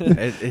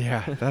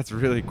 yeah, that's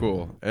really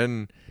cool.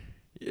 And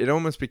it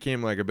almost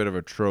became like a bit of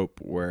a trope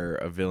where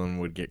a villain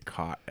would get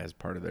caught as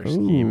part of their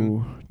scheme.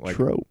 ooh, Like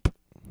trope.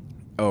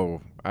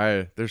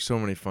 There's so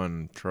many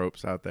fun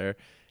tropes out there.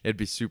 It'd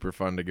be super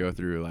fun to go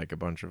through like a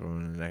bunch of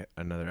them in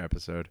another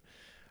episode.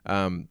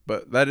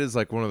 But that is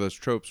like one of those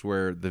tropes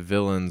where the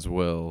villains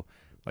will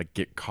like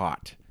get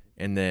caught,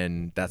 and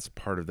then that's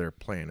part of their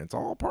plan. It's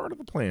all part of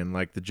the plan.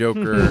 Like the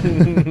Joker,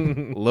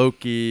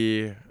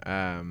 Loki.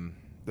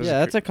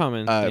 That's a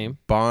common theme.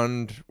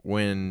 Bond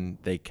when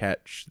they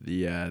catch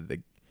the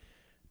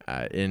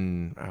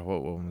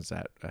what one was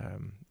that?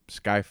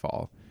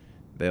 Skyfall.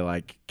 They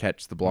like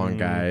catch the blonde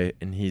guy,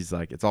 and he's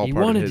like, it's all He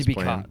part of wanted his to be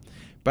plan. caught.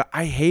 But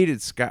I hated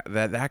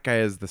that guy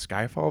as the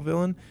Skyfall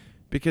villain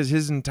because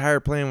his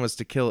entire plan was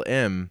to kill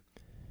M.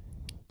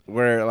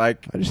 Where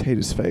like I just hate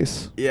his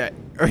face. yeah,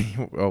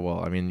 oh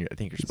well, I mean I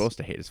think you're supposed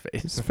to hate his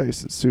face. His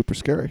face is super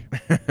scary.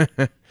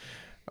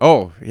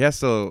 Oh, he has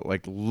to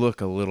like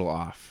look a little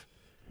off.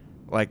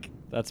 Like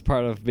That's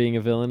part of being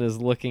a villain is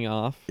looking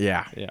off.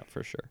 yeah, Yeah,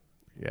 for sure.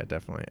 yeah,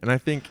 definitely. And I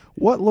think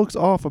What looks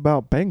off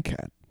about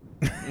BaneCat?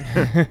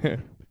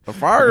 the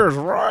fire's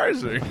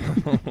rising.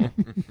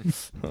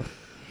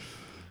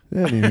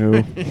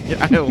 Anywho,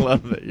 Yeah, I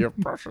love it. You're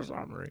precious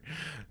armory.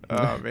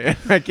 Oh man,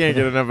 I can't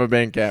get enough of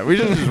BaneCat. We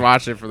should just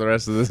watch it for the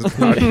rest of this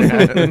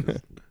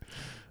podcast.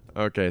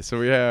 Okay, so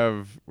we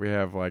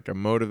have like a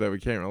motive that we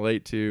can't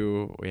relate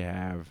to. We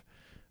have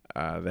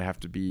they have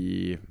to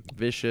be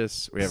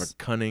vicious. We have a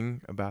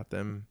cunning about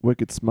them.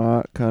 wicked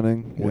smart,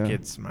 cunning. Yeah.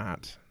 Wicked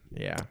smart.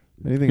 Yeah.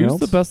 Anything Who's else?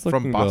 the best From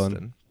looking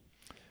Boston.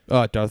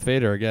 villain? Darth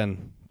Vader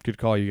again. Good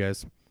call, you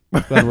guys.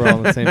 Glad we're all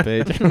on the same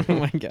page. Oh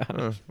my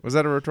god. Was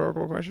that a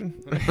rhetorical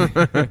question?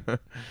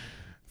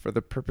 For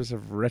the purpose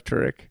of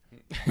rhetoric?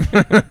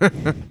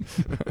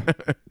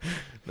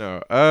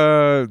 No.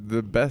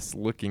 The best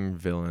looking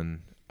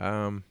villain.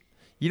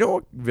 You know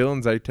what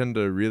villains I tend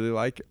to really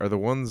like are the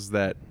ones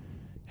that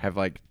have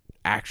like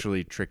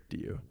actually tricked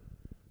you.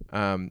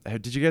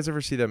 Did you guys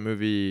ever see that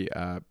movie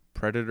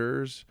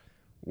Predators,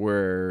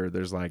 where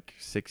there's like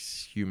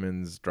 6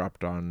 humans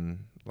dropped on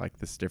like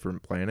this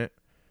different planet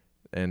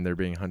and they're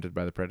being hunted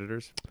by the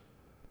predators?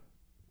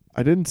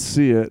 I didn't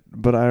see it,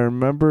 but I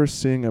remember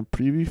seeing a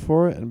preview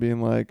for it and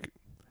being like,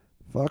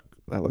 "Fuck,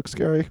 that looks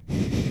scary."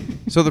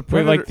 So the Wait,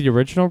 predator, like the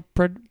original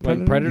Predator?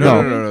 Predator?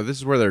 no. This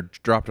is where they're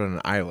dropped on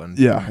an island.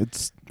 Yeah,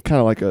 it's kind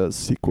of like a Is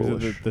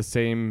sequel. it the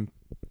same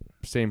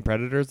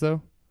predators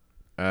though?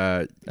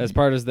 As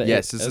part of the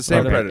Yes, it's as the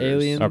same part of Predators.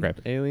 Alien. Okay.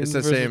 Alien It's the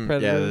versus same,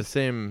 Predators. the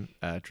same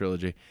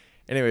trilogy.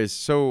 Anyways,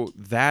 so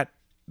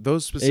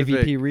those specific.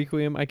 AVP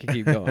Requiem. I could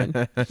keep going.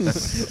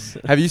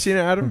 Have you seen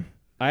it, Adam?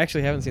 I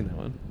actually haven't seen that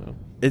one. No.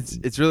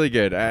 It's really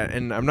good,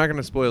 and I'm not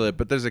gonna spoil it,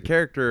 but there's a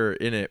character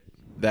in it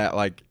that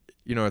like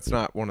it's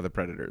not one of the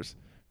predators.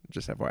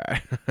 Just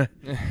FYI.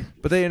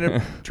 But they end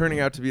up turning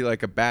out to be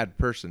like a bad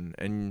person,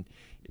 and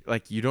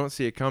like you don't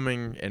see it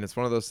coming, and it's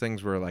one of those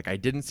things where like I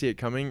didn't see it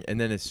coming, and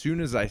then as soon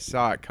as I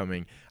saw it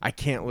coming, I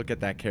can't look at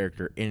that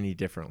character any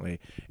differently,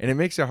 and it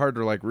makes it hard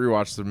to like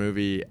rewatch the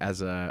movie as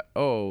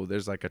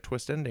there's like a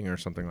twist ending or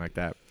something like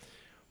that.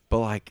 But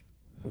like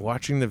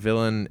watching the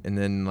villain and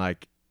then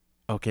like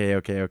okay,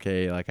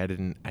 like I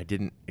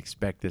didn't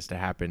expect this to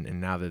happen, and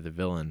now they're the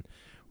villain.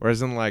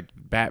 Whereas in like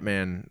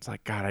Batman, it's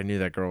like, God, I knew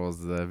that girl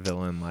was the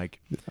villain like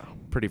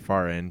pretty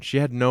far in. She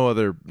had no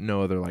other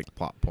like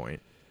plot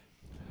point.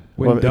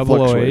 When Well, it 008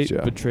 fluctuates,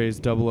 yeah. betrays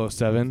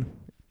 007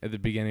 at the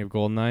beginning of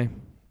GoldenEye,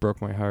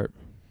 broke my heart.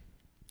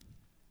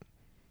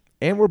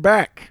 And we're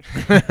back.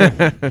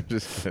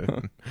 Just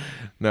kidding.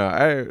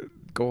 No,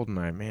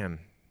 GoldenEye, man,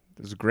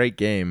 it was a great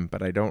game,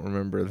 but I don't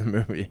remember the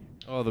movie.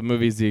 Oh, the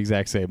movie's the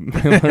exact same.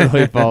 It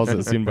literally follows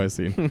it scene by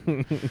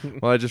scene.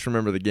 Well, I just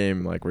remember the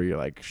game like where you're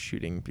like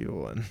shooting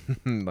people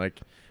and like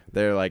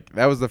they're like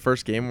that was the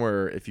first game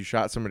where if you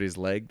shot somebody's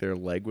leg, their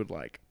leg would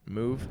like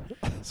move.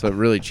 So it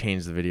really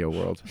changed the video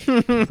world,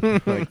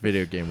 like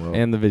video game world.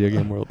 And the video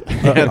game world.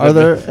 Are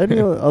there any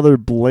other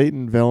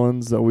blatant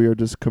villains that we are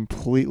just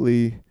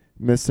completely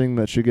missing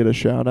that should get a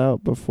shout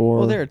out before?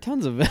 Well, there are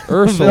tons of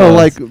Ursula. No,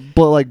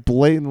 like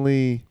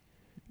blatantly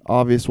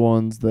obvious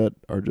ones that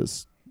are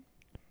just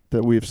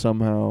that we've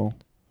somehow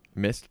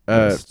missed.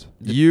 missed.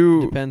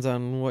 You, Depends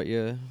on what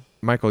you.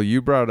 Michael,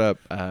 you brought up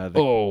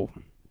the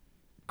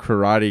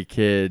Karate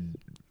Kid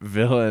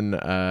villain.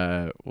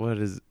 What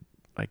is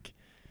like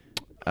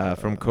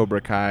from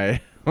Cobra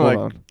Kai? Hold Like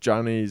on.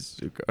 Johnny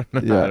Zuko.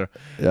 Yeah.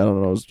 I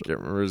don't know. Can't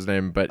remember his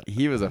name, but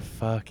he was a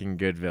fucking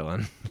good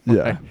villain.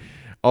 Yeah.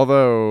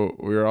 Although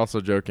we were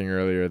also joking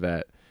earlier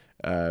that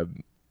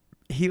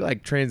he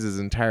like trains his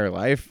entire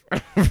life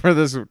for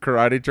this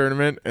karate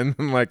tournament and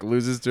then like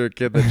loses to a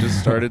kid that just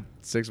started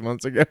 6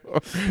 months ago.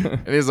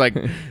 And he's like,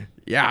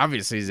 yeah,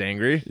 obviously he's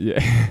angry.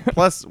 Yeah.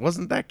 Plus,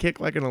 wasn't that kick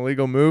like an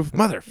illegal move?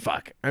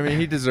 Motherfuck. I mean,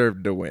 he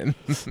deserved to win.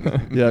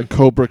 Yeah,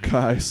 Cobra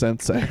Kai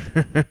Sensei.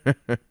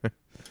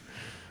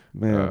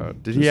 Man,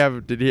 Did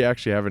he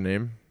actually have a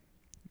name?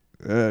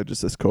 it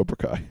just says Cobra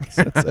Kai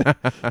Sensei.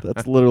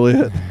 That's literally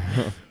it.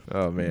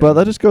 Oh man. But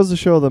that just goes to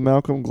show the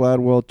Malcolm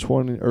Gladwell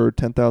 20 or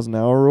 10,000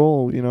 hour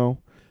rule. You know,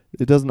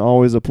 it doesn't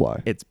always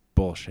apply. it's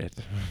bullshit.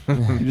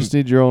 You just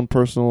need your own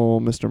personal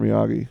Mr.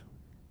 Miyagi.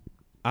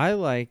 I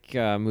like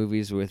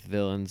movies with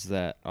villains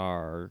that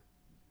are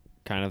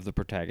kind of the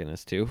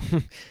protagonist too.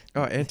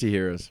 Oh,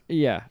 antiheroes.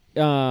 Yeah.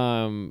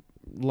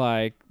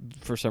 Like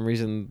for some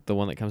reason the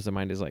one that comes to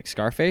mind is like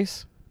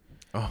Scarface.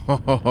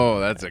 Oh,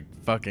 that's a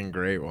fucking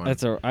great one.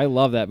 I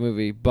love that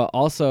movie, but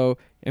also,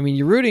 I mean,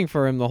 you're rooting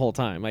for him the whole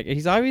time. Like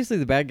he's obviously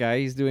the bad guy.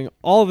 He's doing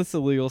all this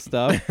illegal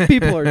stuff.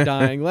 People are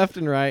dying left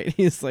and right.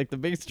 He's like the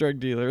biggest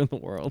drug dealer in the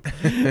world.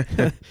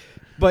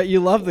 But you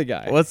love the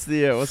guy. What's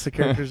the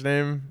character's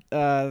name?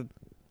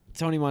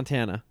 Tony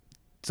Montana.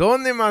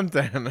 Tony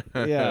Montana.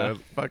 Yeah. I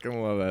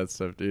fucking love that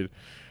stuff, dude.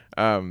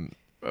 One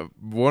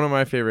of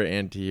my favorite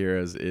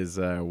antiheroes is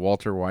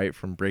Walter White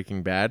from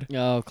Breaking Bad.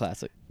 Oh,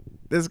 classic.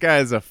 This guy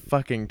is a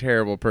fucking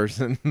terrible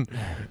person,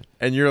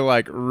 and you're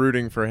like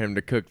rooting for him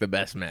to cook the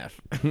best meth.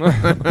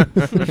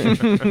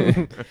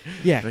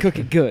 Yeah, cook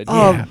it good.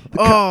 Yeah.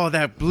 Oh,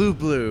 that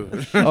blue.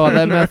 Oh,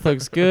 that meth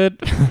looks good.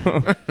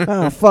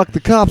 Oh, fuck,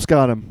 the cops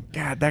got him.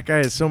 God, that guy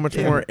is so much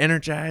more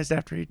energized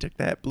after he took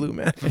that blue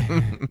meth.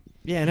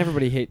 Yeah, and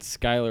everybody hates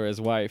Skylar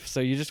as wife, so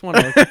you just want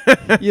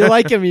to you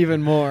like him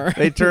even more.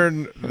 They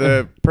turn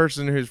the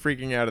person who's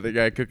freaking out at the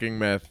guy cooking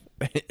meth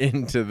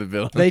into the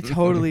villain. They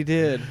totally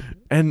did.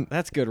 And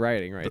That's good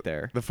writing right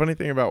there. the funny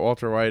thing about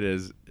Walter White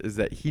is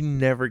that he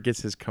never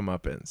gets his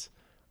comeuppance,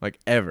 like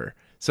ever.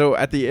 So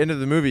at the end of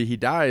the movie, he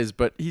dies,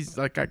 but he's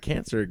like got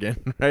cancer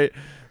again, right?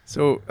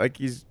 So like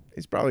he's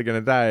probably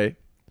gonna die,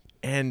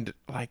 and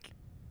like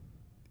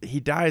he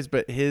dies,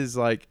 but his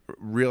like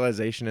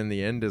realization in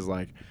the end is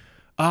like,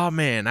 oh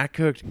man, I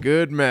cooked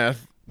good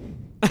meth,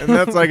 and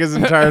that's like his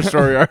entire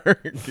story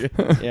arc.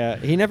 Yeah,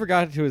 he never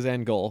got to his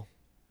end goal,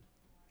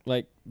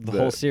 like the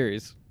whole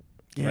series.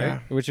 Yeah.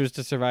 Right? Which was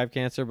to survive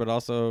cancer, but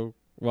also,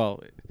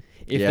 well,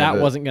 if Yeah,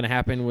 that wasn't going to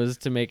happen, was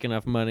to make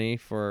enough money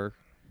for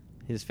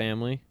his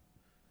family.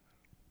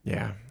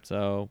 Yeah.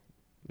 So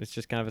it's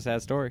just kind of a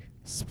sad story.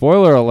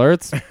 Spoiler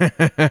alerts.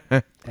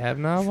 Have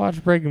not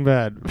watched Breaking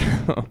Bad.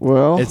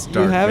 Well, It's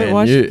dark. haven't man.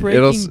 watched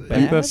Breaking it'll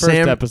Bad? The first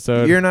Sam,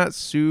 episode. You're not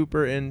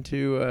super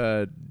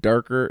into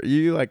darker.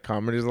 You like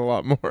comedies a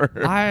lot more.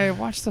 I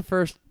watched the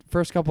first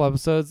couple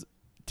episodes.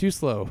 Too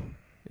slow.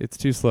 It's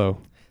too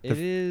slow. It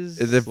is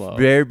The slow.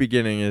 very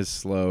beginning is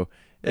slow.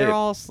 They're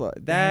all slow.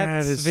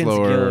 That's is Vince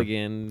slower.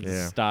 Gilligan's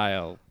Yeah.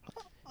 style.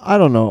 I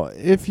don't know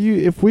if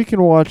we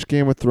can watch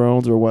Game of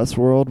Thrones or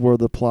Westworld where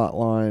the plot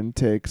line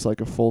takes like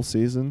a full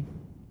season,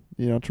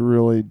 you know, to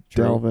really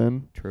True. delve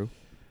in. True.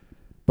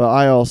 But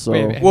I also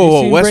Wait a minute. Whoa, Have you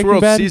seen Breaking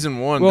Westworld Bad? season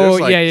 1. Whoa, There's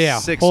like yeah.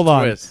 6 Hold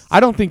on. twists.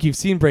 I don't think you've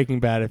seen Breaking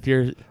Bad. If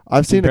you're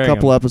I've seen a comparing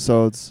couple them.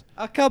 episodes.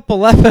 A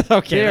couple episodes.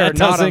 Okay, they are that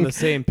not on doesn't. the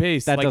same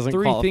pace. that like doesn't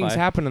 3 qualify. things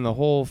happen in the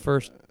whole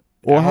first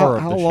Well, hour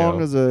how of the long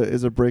show.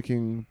 is a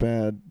Breaking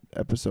Bad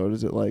episode?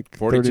 Is it like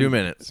 42 30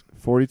 minutes.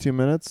 42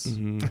 minutes?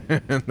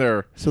 Mhm.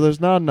 There. So there's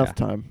not enough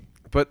Yeah. time.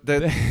 But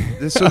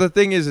so the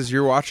thing is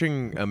you're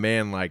watching a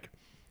man like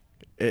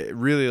it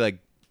really like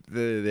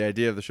the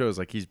idea of the show is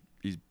like he's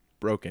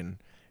broken,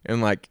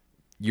 and like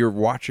you're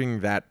watching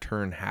that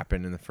turn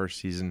happen in the first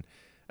season,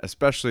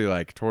 especially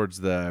like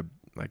towards the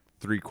like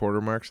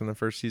 3/4 marks in the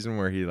first season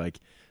where he like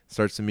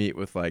starts to meet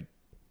with like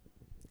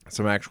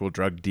some actual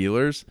drug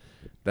dealers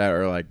that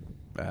are like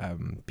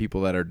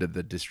people that are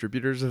the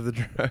distributors of the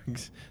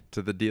drugs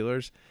to the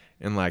dealers,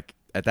 and like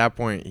at that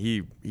point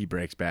he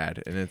breaks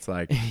bad, and it's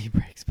like He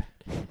breaks bad.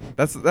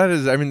 that's what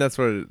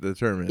the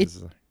term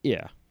is.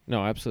 Yeah.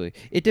 No, absolutely.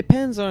 It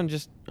depends on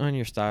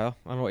your style,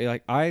 on what you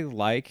like. I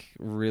like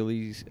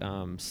really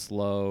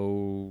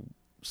slow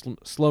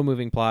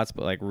moving plots,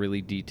 but like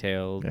really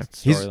detailed Yeah.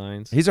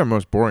 storylines. He's our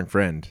most boring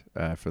friend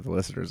for the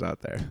listeners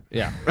out there.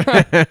 Yeah.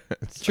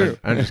 It's true.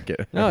 I'm just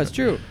kidding. No, it's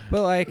true.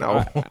 But like,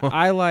 No.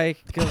 I like,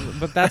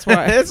 but that's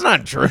why. It's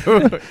not true.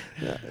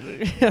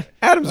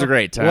 Adam's a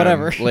great time.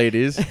 Whatever.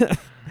 Ladies.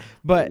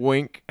 But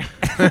Wink.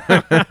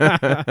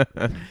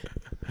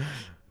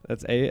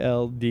 that's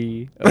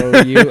ALDOUS.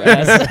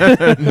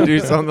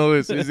 Deuce on the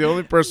loose. He's the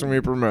only person we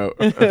promote.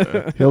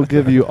 He'll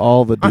give you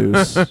all the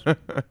deuce.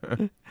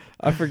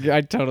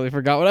 I totally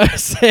forgot what I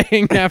was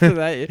saying after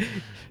that.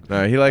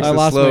 No, he likes I the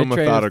lost slow, my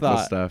train of methodical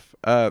thought. stuff.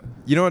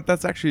 You know what?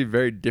 That's actually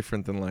very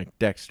different than like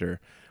Dexter,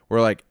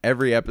 where like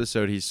every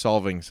episode he's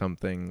solving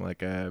something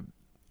like I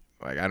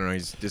don't know,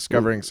 he's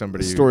discovering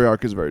somebody. Story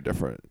arc is very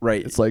different.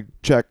 Right. It's like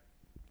check,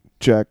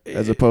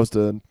 as opposed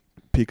to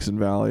peaks and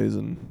valleys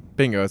and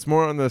Bingo. It's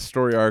more on the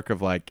story arc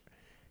of like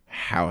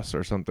House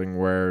or something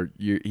where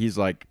he's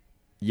like,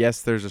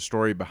 yes, there's a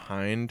story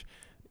behind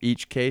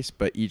each case,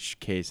 but each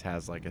case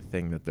has like a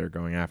thing that they're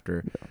going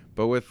after. Yeah.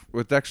 But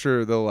with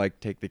Dexter, they'll like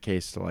take the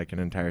case to like an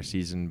entire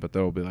season, but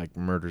there'll be like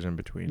murders in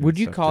between. Would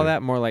you call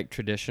that more like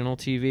traditional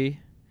TV?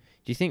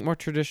 Do you think more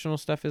traditional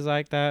stuff is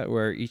like that,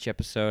 where each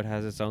episode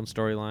has its own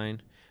storyline,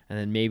 and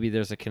then maybe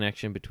there's a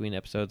connection between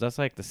episodes? That's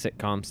like the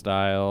sitcom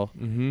style.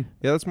 Mm-hmm.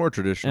 Yeah, that's more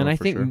traditional. And I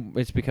think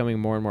it's becoming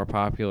more and more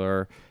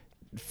popular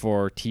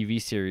for TV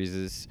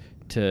series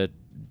to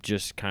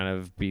just kind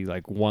of be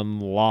like one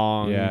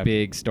long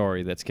big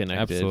story that's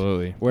connected.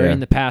 Absolutely. Where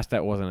in the past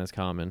that wasn't as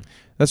common.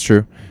 That's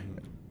true.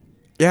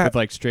 Yeah. With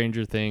like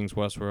Stranger Things,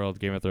 Westworld,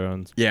 Game of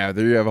Thrones. Yeah,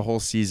 there you have a whole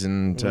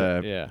season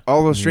to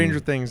although Stranger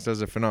Things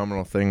does a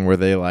phenomenal thing where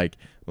they like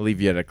leave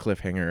you at a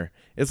cliffhanger.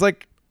 It's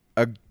like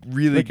a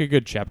really like a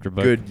good chapter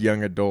book. Good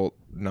young adult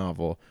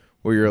novel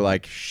where you're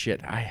like,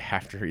 shit, I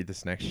have to read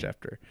this next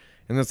chapter.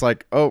 And it's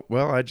like, oh,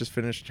 well, I just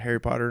finished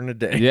Harry Potter in a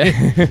day.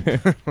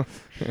 Yeah.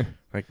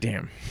 Like,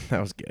 damn, that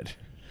was good.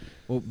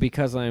 Well,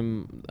 because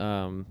I'm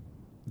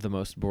the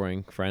most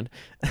boring friend,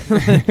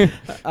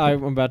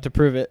 I'm about to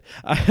prove it.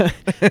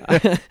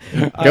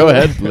 Go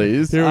ahead,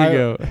 please. Here we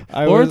go.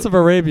 Lawrence of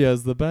Arabia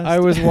is the best. I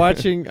was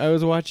watching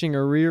a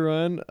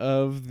rerun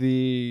of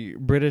the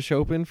British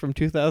Open from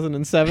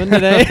 2007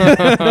 today.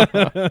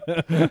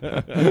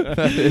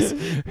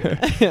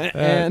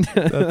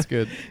 That's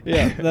good.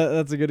 Yeah,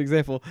 that's a good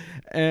example.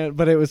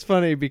 But it was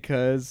funny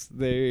because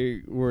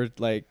they were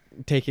like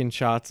taking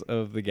shots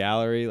of the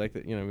gallery, like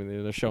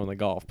they're showing the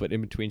golf, but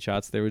in between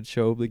shots they would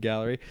show the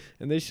gallery,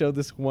 and they showed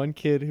this one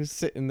kid who's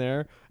sitting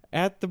there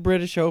at the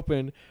British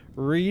Open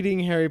reading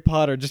Harry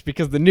Potter just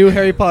because the new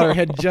Harry Potter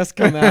had just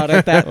come out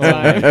at that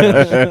time.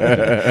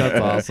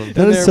 That's awesome.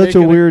 That is such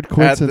a weird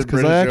coincidence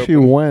because I actually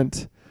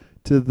went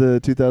to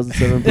the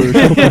 2007 British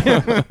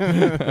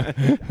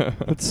Open.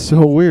 That's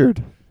so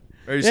weird.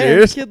 Are you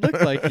serious? The kid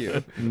looked like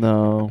you.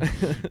 No.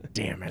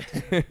 Damn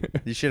it.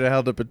 You should have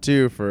held up a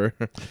 2 for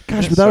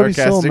Gosh, but that would be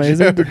so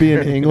amazing to be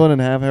in England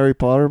and have Harry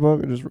Potter book.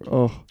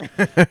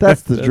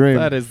 That's the dream.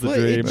 That is the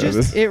dream.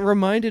 It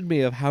reminded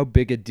me of how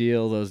big a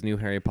deal those new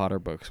Harry Potter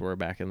books were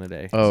back in the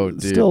day. Oh, dude.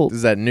 This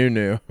is that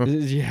new.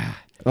 Yeah.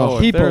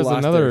 Oh, if there's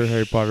another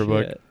Harry Potter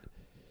book.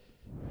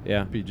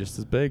 Yeah. Be just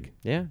as big.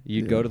 Yeah.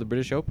 You'd go to the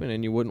British Open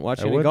and you wouldn't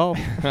watch any golf.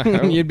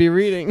 You'd be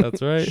reading.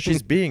 That's right.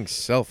 She's being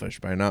selfish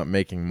by not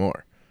making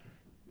more.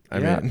 I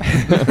mean.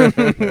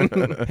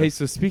 Hey,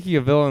 so speaking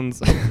of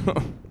villains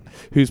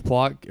whose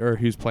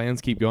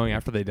plans keep going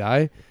after they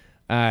die,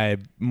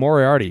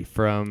 Moriarty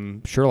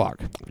from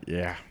Sherlock.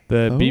 Yeah.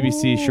 The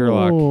BBC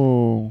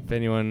Sherlock. If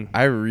anyone,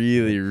 I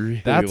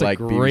really that's like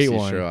a great BBC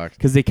one Sherlock.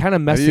 because they kind of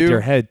mess with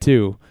your head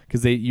too,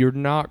 because you're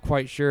not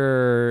quite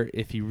sure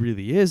if he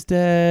really is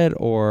dead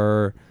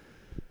or,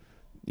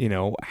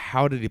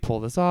 how did he pull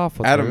this off?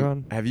 What's going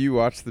on? Have you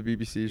watched the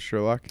BBC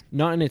Sherlock?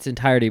 Not in its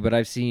entirety, but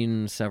I've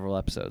seen several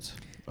episodes.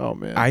 Oh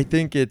man, I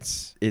think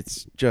it's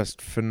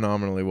just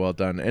phenomenally well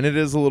done, and it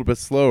is a little bit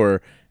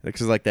slower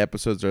because like the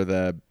episodes are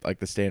the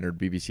standard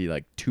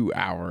BBC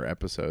 2-hour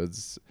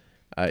episodes.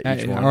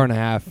 Each one. Hour and a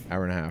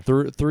half.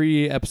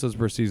 3 episodes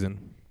per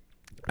season.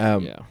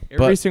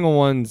 Every single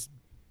one's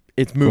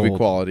it's movie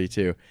quality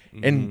too,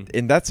 Mm-hmm.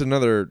 and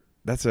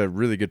that's a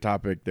really good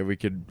topic that we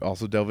could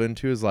also delve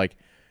into is like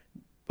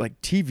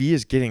TV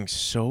is getting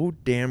so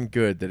damn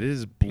good that it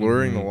is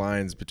blurring the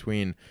lines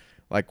between.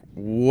 Like,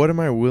 what am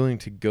I willing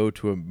to go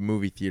to a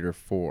movie theater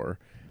for?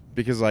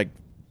 Because,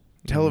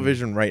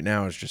 television right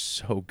now is just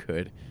so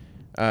good.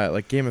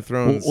 Like Game of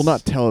Thrones. Well,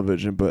 not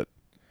television, but...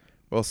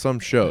 Well, some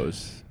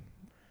shows.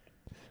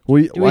 Do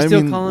we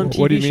still call them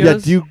TV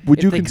shows? Yeah,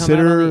 would you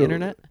consider on the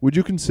internet? Would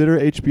you consider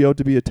HBO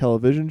to be a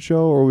television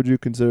show, or would you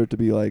consider it to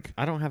be like...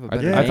 I don't have a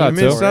better name. I thought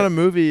so. It's not a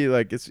movie.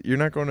 You're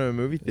not going to a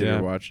movie theater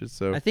to watch it.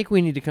 So I think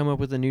we need to come up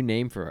with a new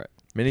name for it.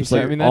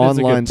 Miniseries,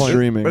 online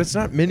streaming. But it's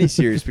not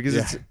miniseries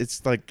because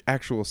it's like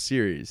actual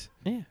series.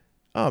 Yeah.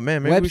 Oh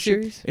man, maybe web we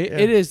series.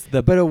 It is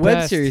but a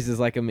web series is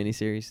like a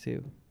miniseries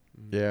too.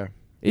 Yeah.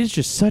 It's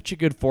just such a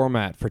good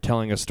format for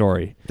telling a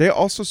story. They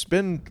also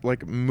spend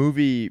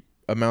movie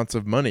amounts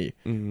of money.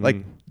 Mm-hmm.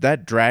 Like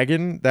that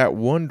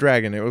one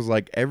dragon, it was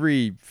like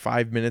every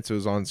 5 minutes it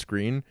was on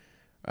screen.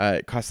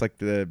 It cost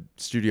the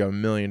studio $1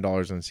 million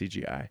on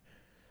CGI.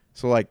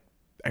 So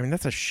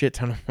that's a shit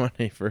ton of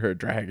money for a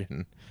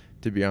dragon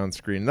to be on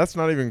screen. That's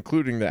not even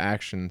including the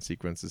action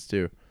sequences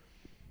too.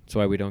 That's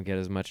why we don't get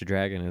as much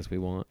dragon as we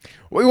want.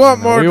 We want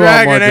more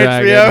dragon,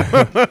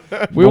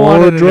 HBO. We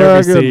want it in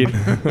every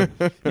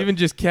scene. Even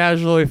just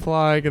casually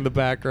flying in the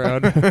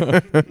background.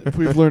 If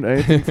we've learned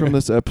anything from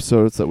this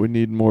episode, it's that we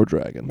need more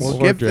dragons. Well,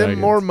 give them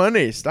more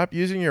money. Stop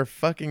using your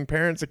fucking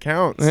parents'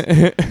 accounts.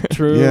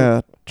 True.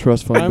 Yeah,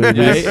 trust fund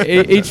babies.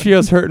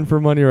 HBO's hurting for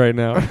money right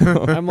now.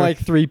 I'm like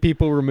 3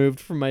 people removed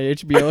from my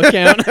HBO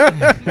account.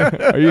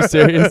 Are you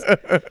serious?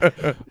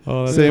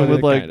 Same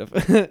with kind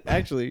of.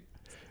 Actually,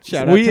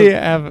 shout out we to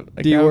have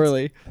D.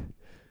 Worley.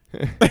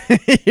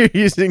 You're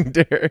using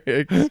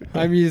Derek's.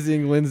 I'm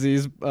using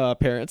Lindsay's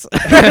parents.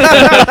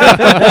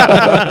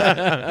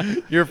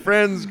 Your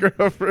friend's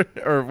girlfriend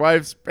or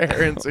wife's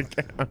parents'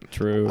 account.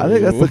 True. I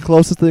think that's the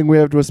closest thing we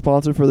have to a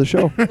sponsor for the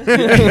show.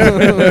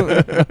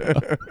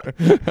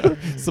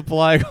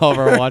 Supplying all of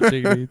our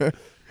watching needs.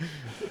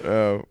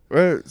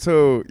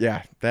 So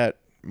yeah, that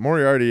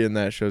Moriarty in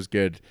that show's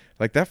good.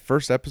 Like that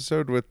first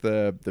episode with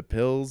the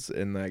pills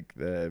and like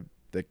the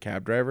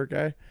cab driver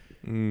guy.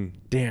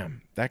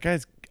 Damn, that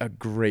guy's a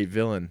great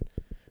villain.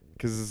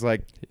 Because it's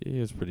like He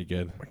is pretty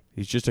good.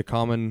 He's just a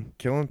common.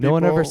 killing people. No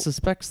one ever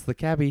suspects the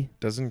cabbie.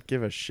 Doesn't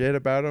give a shit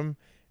about him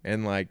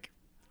and like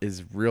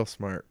is real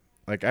smart.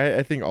 Like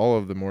I think all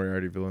of the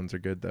Moriarty villains are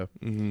good though.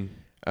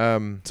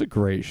 It's a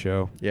great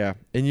show. Yeah,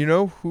 and you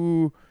know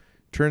who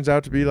turns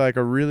out to be like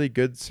a really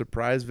good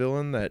surprise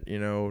villain that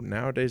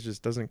nowadays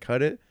just doesn't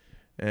cut it.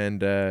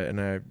 And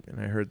I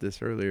heard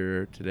this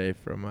earlier today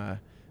from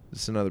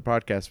just another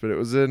podcast, but it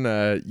was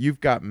in You've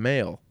Got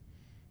Mail.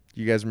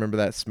 You guys remember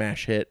that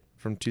smash hit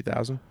from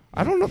 2000?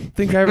 I don't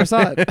think I ever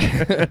saw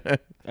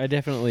it. I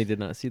definitely did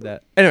not see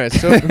that. Anyway,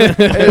 so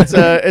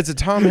it's a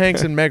Tom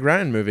Hanks and Meg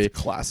Ryan movie.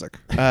 Classic.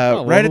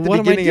 Right at the what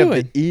am I beginning of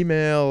the doing?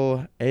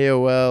 email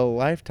AOL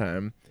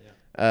lifetime.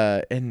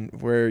 And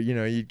where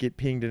you'd get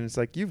pinged and it's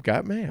like, you've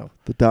got mail.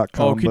 The .com.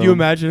 Oh, could you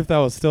imagine if that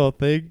was still a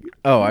thing?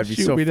 Oh, I'd be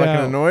Shoot so me fucking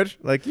down. annoyed.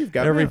 Like, you've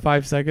got Every mail.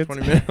 5 seconds.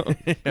 20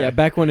 minutes. Yeah,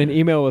 back when an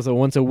email was a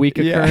once a week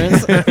Yeah.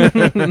 occurrence.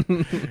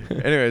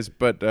 Anyways,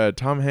 but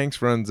Tom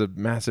Hanks runs a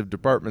massive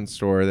department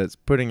store that's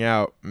putting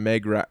out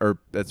Meg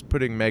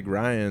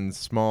Ryan's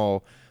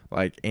small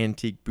like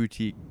antique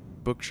boutique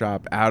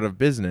bookshop out of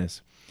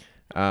business.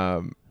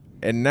 And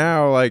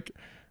now like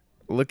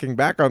looking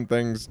back on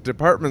things,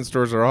 department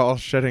stores are all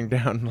shutting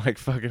down like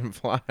fucking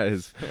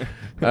flies.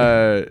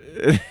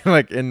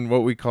 Like in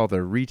what we call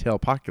the retail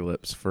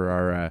apocalypse for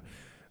our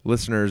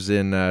listeners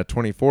in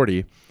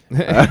 2040.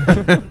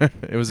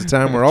 It was a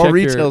time where all Check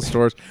retail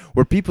stores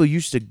where people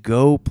used to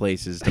go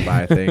places to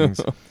buy things.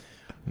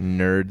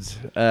 Nerds.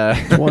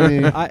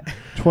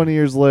 20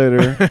 years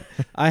later.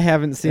 I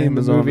haven't seen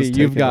Amazon the movie has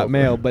You've taken Got over.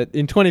 Mail, but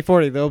in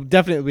 2040 they'll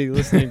definitely be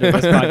listening to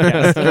this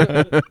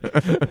podcast.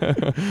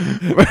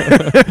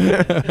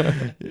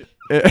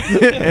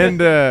 And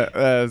that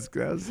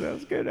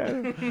was good,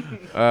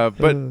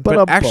 Adam.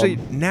 But actually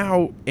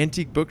now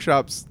antique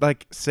bookshops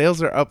like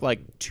sales are up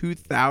like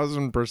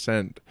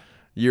 2,000%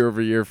 year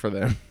over year for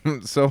them.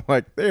 So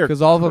like they're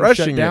Because all of them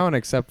crushing shut it. down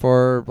except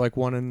for like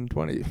 1 in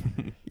 20.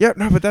 Yeah,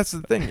 no, but that's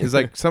the thing is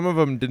like some of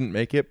them didn't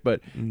make it,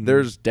 but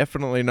there's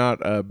definitely not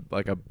a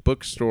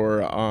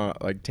bookstore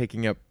like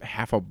taking up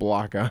half a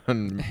block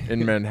in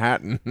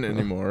Manhattan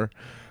anymore.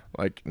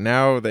 Like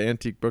now the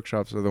antique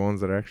bookshops are the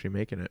ones that are actually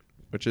making it,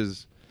 which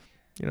is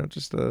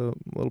just a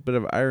little bit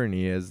of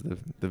irony as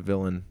the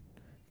villain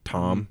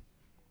Tom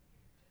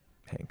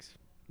Hanks.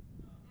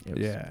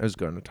 It was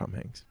going to Tom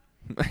Hanks.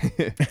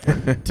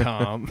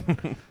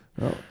 Tom.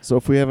 Oh, so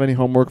if we have any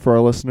homework for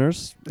our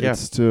listeners, Yeah.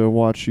 it's to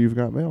watch You've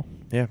Got Mail.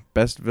 Yeah,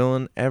 best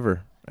villain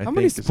ever. How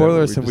many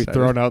spoilers have we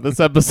thrown out this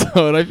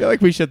episode? I feel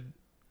like we should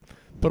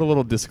put a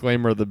little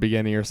disclaimer at the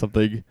beginning or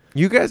something.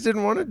 You guys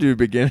didn't want to do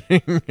beginning.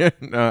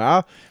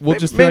 No, We'll May-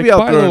 just maybe be like,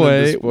 I'll by throw the it in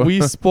way, the spoil-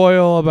 we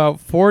spoil about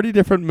 40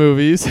 different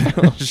movies.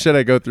 should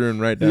I go through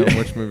and write down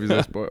which movies I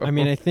spoil? I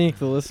mean, I think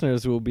the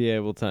listeners will be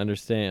able to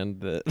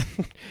understand that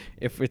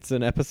if it's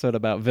an episode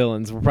about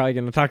villains, we're probably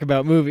going to talk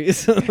about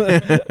movies. You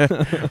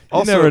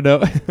never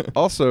know.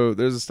 Also,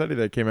 there's a study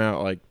that came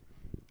out like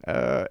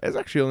it's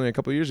actually only a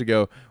couple of years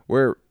ago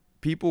where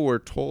people were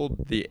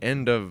told the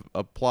end of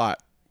a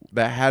plot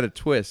that had a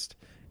twist,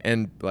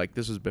 and like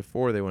this was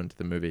before they went to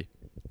the movie,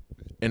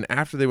 and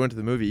after they went to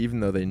the movie, even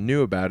though they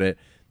knew about it,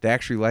 they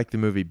actually liked the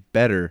movie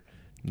better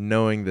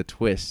knowing the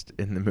twist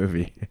in the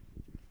movie.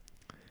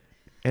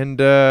 And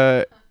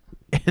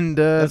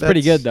that's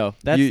pretty good, though.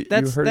 You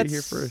heard it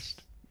here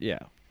first. Yeah,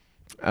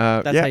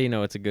 that's yeah. how you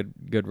know it's a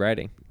good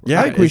writing.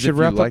 Yeah, I think we as should if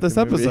you wrap up like this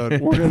the movie. episode.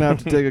 We're going to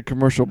have to take a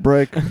commercial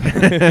break.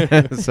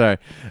 Sorry.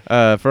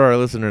 For our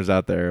listeners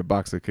out there, a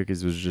box of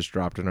cookies was just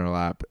dropped in our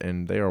lap,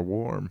 and they are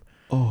warm.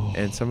 Oh.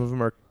 And some of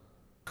them are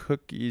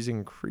cookies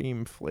and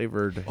cream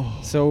flavored.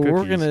 So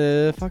we're Cookies.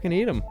 gonna fucking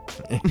eat them.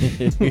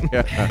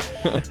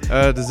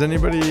 Yeah. Does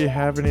anybody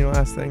have any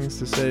last things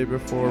to say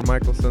before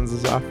Michael sends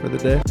us off for the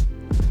day?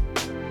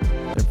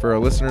 And for our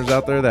listeners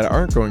out there that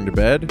aren't going to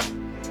bed,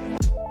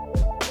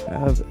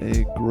 Have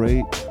a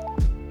great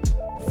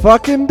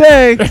fucking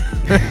day.